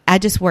hard. I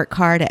just work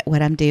hard at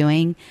what I'm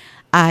doing.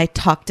 I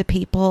talk to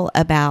people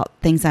about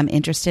things I'm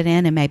interested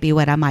in and maybe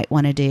what I might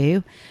want to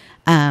do.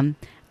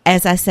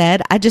 As I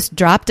said, I just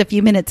dropped a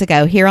few minutes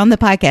ago here on the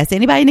podcast.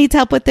 Anybody needs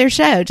help with their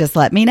show, just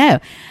let me know.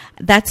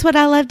 That's what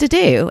I love to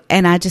do.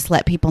 And I just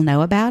let people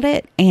know about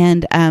it.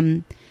 And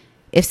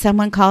if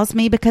someone calls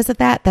me because of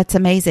that, that's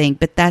amazing.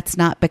 But that's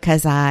not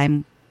because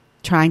I'm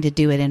trying to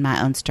do it in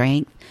my own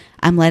strength.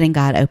 I'm letting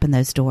God open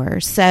those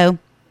doors. So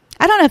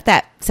I don't know if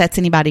that sets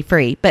anybody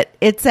free, but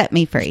it set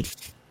me free.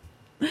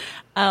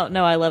 Oh,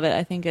 no, I love it.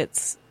 I think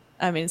it's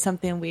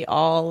something we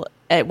all,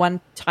 at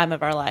one time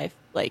of our life,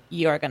 like,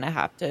 you are going to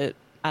have to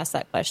ask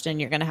that question.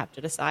 You're going to have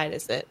to decide,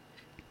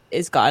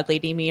 is God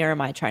leading me, or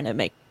am I trying to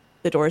make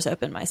the doors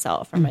open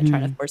myself, or am I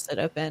trying to force it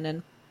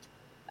open?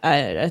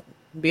 And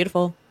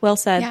beautiful. Well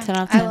said. Yeah, 10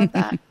 out of 10. I love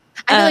that.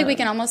 I feel like we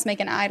can almost make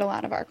an idol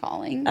out of our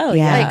calling. Oh,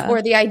 yeah. Like,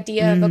 or the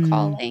idea of a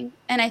calling.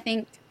 And I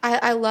think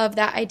I love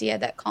that idea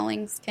that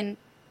callings can,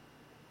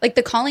 like,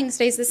 the calling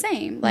stays the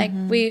same. Like,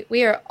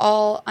 we are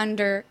all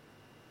under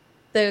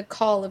the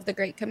call of the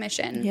Great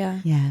Commission.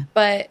 Yeah.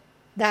 But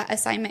that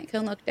assignment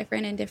can look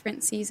different in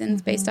different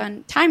seasons based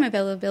on time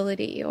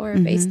availability, or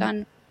based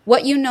on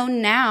what you know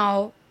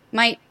now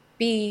might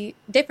be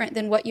different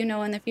than what you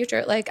know in the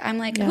future. Like, I'm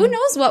like, who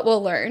knows what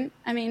we'll learn?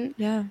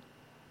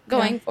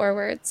 Going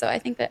forward. So I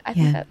think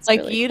that's like,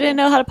 really you cool. didn't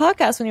know how to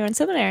podcast when you were in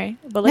seminary,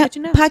 but look at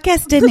you now.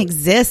 Podcast didn't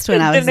exist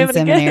when I was in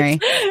seminary.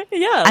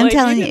 Yeah. I'm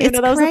telling you, it's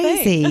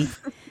crazy.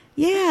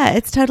 Yeah,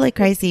 it's totally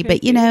crazy.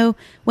 But,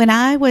 when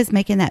I was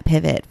making that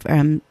pivot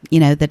from,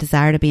 the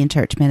desire to be in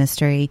church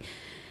ministry,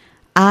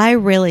 I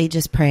really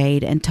just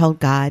prayed and told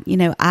God,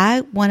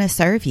 I want to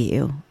serve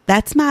you.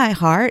 That's my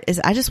heart, is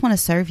I just want to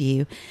serve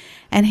you.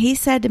 And he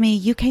said to me,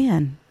 you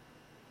can.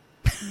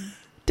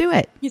 Do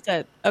it. He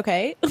said,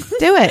 okay.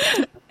 Do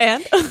it.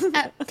 And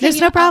there's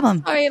no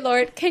problem. Sorry,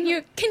 Lord. Can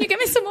you give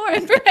me some more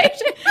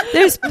information?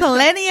 There's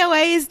plenty of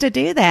ways to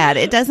do that.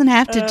 It doesn't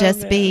have to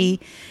just be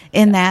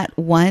in that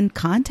one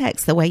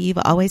context, the way you've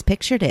always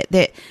pictured it.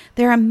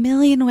 There are a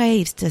million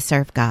ways to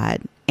serve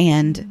God.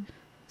 And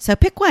so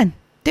pick one.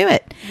 Do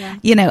it.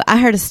 Yeah. I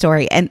heard a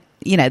story, and,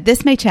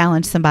 this may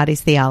challenge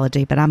somebody's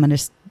theology, but I'm going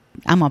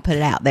to put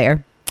it out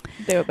there.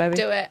 Do it, baby.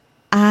 Do it.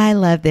 I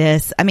love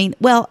this.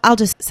 I'll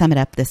just sum it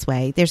up this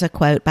way. There's a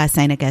quote by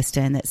St.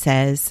 Augustine that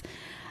says,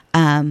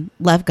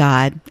 love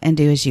God and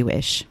do as you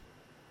wish.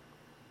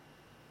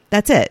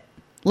 That's it.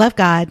 Love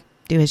God,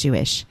 do as you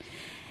wish.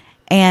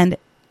 And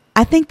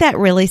I think that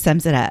really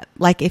sums it up.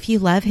 Like, if you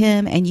love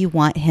him and you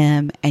want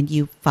him and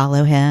you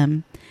follow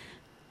him,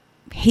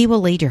 he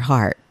will lead your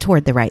heart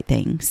toward the right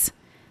things.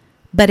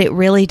 But it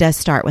really does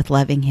start with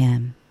loving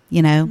him,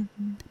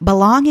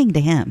 belonging to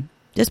him.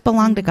 Just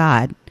belong to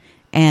God,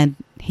 and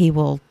he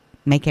will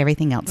make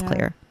everything else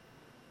clear.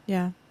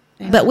 Yeah.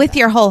 But with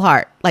your whole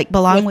heart, like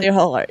belong with your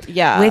whole heart.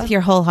 Yeah. With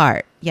your whole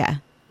heart. Yeah.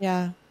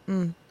 Yeah.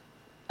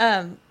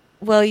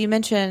 Well, you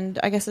mentioned,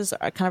 I guess this is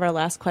kind of our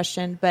last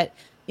question, but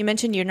you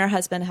mentioned you and your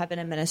husband have been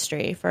in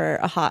ministry for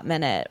a hot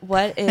minute.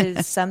 What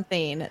is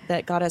something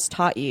that God has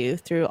taught you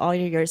through all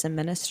your years in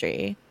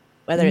ministry,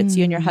 whether it's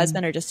you and your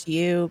husband or just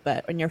you,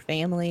 but in your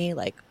family?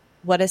 Like,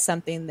 what is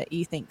something that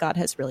you think God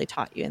has really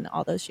taught you in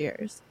all those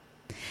years?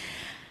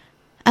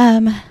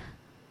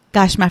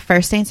 Gosh, my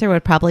first answer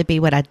would probably be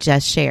what I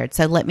just shared.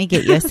 So let me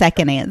get you a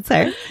second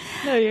answer.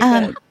 No, you're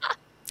good.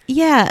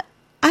 Yeah,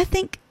 I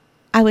think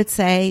I would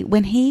say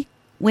when he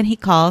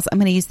calls, I'm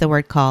going to use the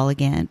word call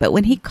again, but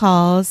when he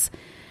calls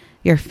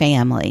your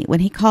family, when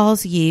he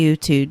calls you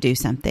to do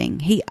something,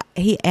 he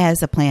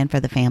has a plan for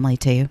the family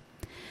too.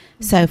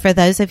 So for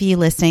those of you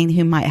listening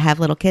who might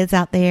have little kids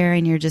out there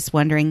and you're just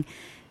wondering,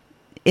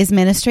 is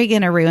ministry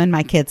going to ruin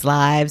my kids'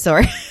 lives?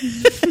 Or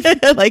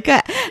like,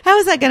 how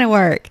is that going to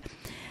work?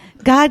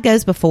 God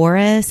goes before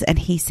us and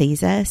he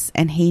sees us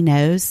and he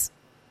knows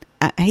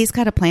he's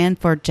got a plan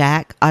for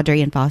Jack,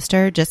 Audrey, and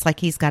Foster, just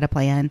like he's got a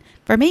plan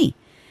for me.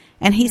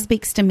 And he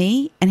speaks to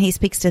me and he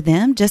speaks to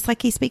them just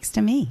like he speaks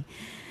to me.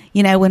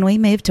 When we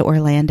moved to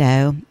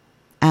Orlando,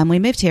 we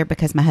moved here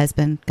because my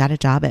husband got a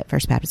job at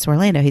First Baptist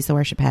Orlando. He's the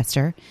worship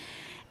pastor.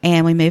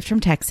 And we moved from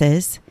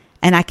Texas.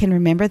 And I can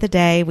remember the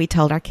day we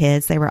told our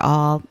kids, they were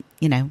all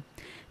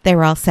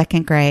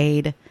second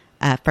grade,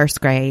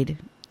 first grade,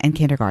 and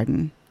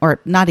kindergarten. Or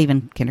not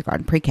even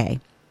kindergarten, pre-K.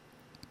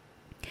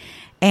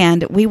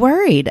 And we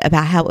worried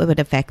about how it would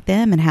affect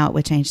them and how it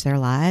would change their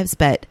lives.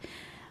 But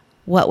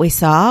what we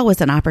saw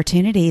was an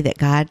opportunity that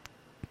God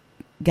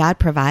God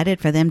provided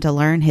for them to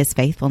learn his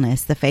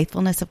faithfulness, the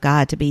faithfulness of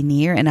God to be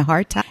near in a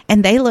hard time.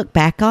 And they look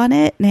back on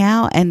it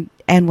now and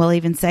will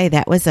even say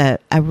that was an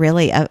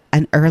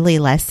early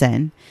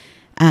lesson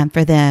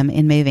for them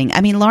in moving.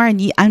 I mean, Lauren,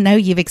 I know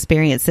you've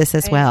experienced this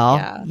as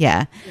well.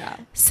 Yeah.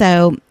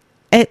 So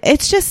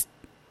it's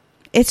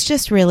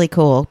just really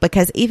cool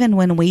because even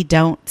when we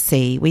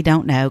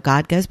don't know,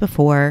 God goes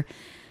before.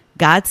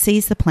 God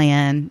sees the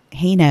plan.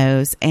 He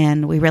knows,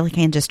 and we really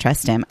can just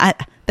trust him.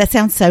 That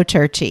sounds so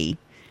churchy.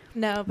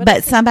 No,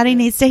 but somebody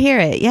needs to hear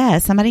it. Yeah,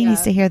 somebody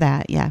needs to hear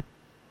that. Yeah.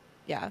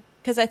 Yeah,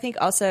 because I think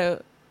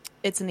also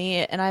it's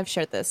neat, and I've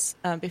shared this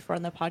before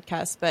on the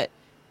podcast, but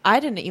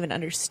I didn't even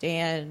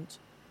understand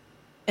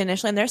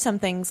initially. And there's some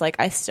things like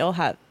I still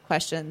have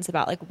questions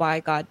about like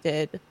why God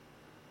did,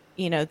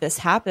 this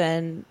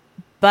happen.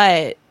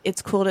 But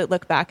it's cool to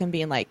look back and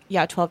being like,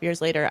 12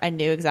 years later, I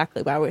knew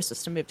exactly why we were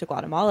supposed to move to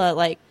Guatemala.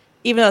 Like,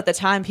 even though at the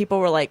time people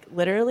were like,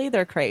 literally,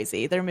 they're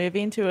crazy. They're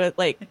moving to it.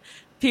 Like,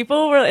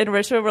 people were in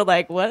Richmond were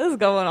like, what is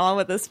going on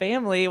with this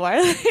family? Why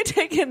are they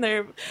taking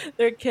their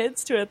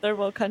kids to a third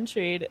world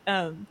country?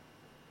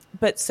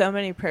 But so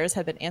many prayers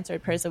have been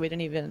answered, prayers that we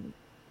didn't even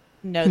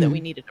know that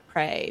we needed to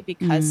pray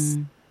because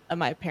of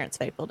my parents'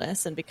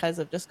 faithfulness and because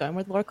of just going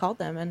where the Lord called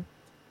them. And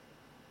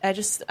I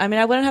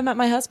wouldn't have met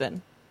my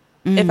husband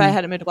if I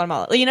hadn't moved to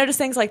Guatemala. Just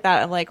things like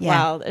that. I'm like,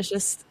 wow, it's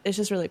just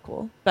really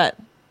cool. But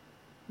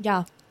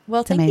yeah.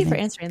 Well, thank you for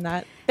answering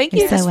that. Thank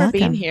you just for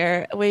being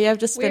here. We have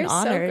just been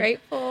honored. We're so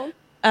grateful.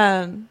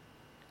 I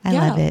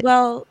love it.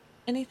 Well,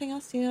 anything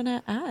else you want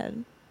to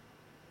add?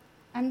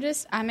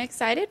 I'm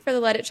excited for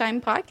the Let It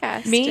Shine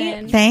podcast.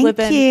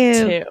 Thank you.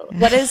 Too.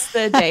 What is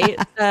the date?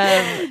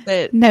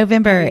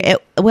 November.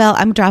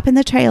 I'm dropping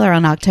the trailer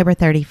on October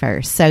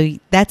 31st. So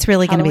that's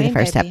really going to be the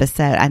first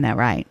episode. I know,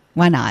 right?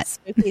 Why not?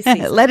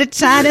 Let it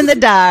shine in the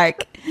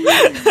dark.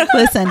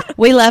 Listen,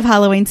 we love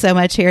Halloween so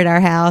much here at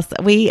our house.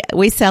 We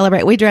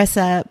celebrate. We dress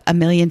up a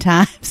million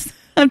times.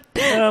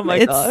 Oh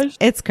my gosh.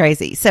 It's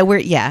crazy. So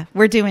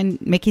we're doing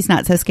Mickey's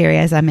Not So Scary,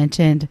 as I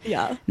mentioned.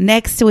 Yeah.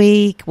 Next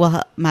week,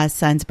 my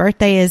son's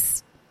birthday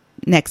is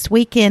next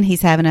weekend.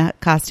 He's having a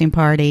costume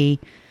party.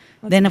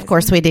 That's then, amazing. Of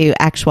course, we do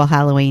actual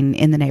Halloween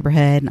in the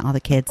neighborhood and all the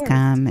kids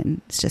come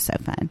and it's just so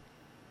fun.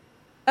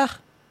 Oh,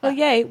 well,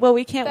 yay. Well,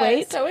 we can't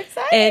wait. So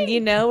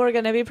exciting. And we're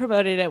going to be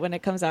promoting it when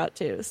it comes out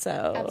too. So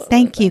Absolutely.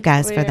 Thank you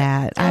guys for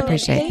that. I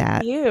appreciate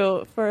that. Thank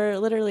you for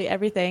literally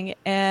everything.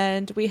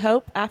 And we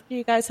hope after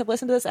you guys have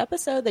listened to this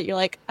episode that you're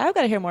like, I've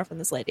got to hear more from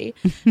this lady.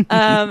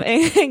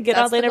 And get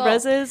on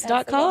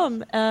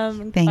LanaRoses.com.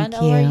 Find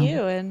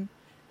LRU and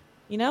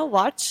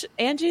watch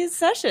Angie's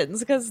sessions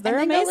because they're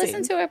amazing. Go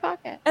listen to her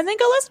podcast. And then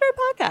go listen to her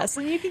podcast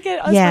and you can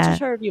get as much of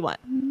her as you want.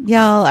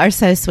 Y'all are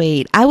so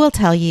sweet. I will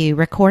tell you,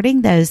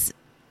 recording those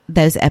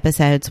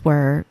episodes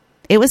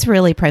it was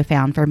really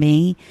profound for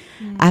me.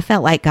 I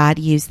felt like God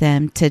used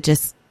them to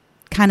just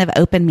kind of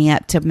open me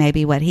up to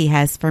maybe what he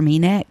has for me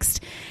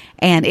next.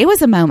 And it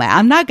was a moment.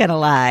 I'm not going to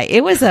lie.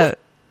 It was a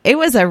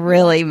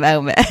really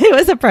moment. It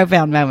was a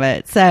profound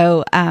moment.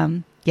 So,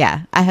 I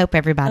hope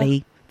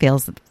everybody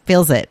feels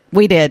it.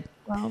 We did.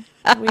 Well,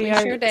 we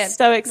sure did.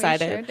 So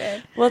excited. We sure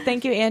did. Well,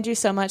 thank you, Angie,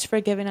 so much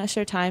for giving us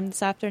your time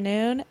this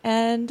afternoon.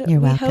 And You're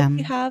welcome. Hope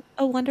you have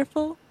a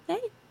wonderful day.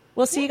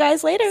 We'll see you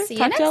guys later. See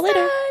Talk you to y'all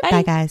later.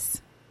 Bye, guys.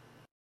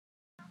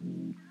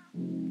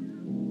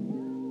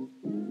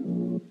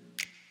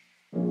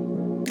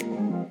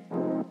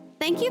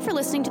 Thank you for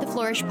listening to the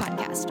Flourish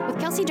Podcast with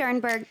Kelsey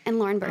Durenberg and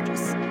Lauren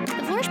Burgess.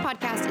 The Flourish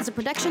Podcast is a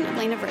production of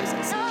Lane of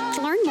Roses.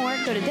 To learn more,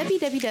 go to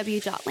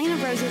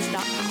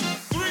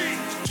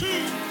www.laneofroses.com. 3, 2,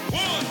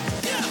 1.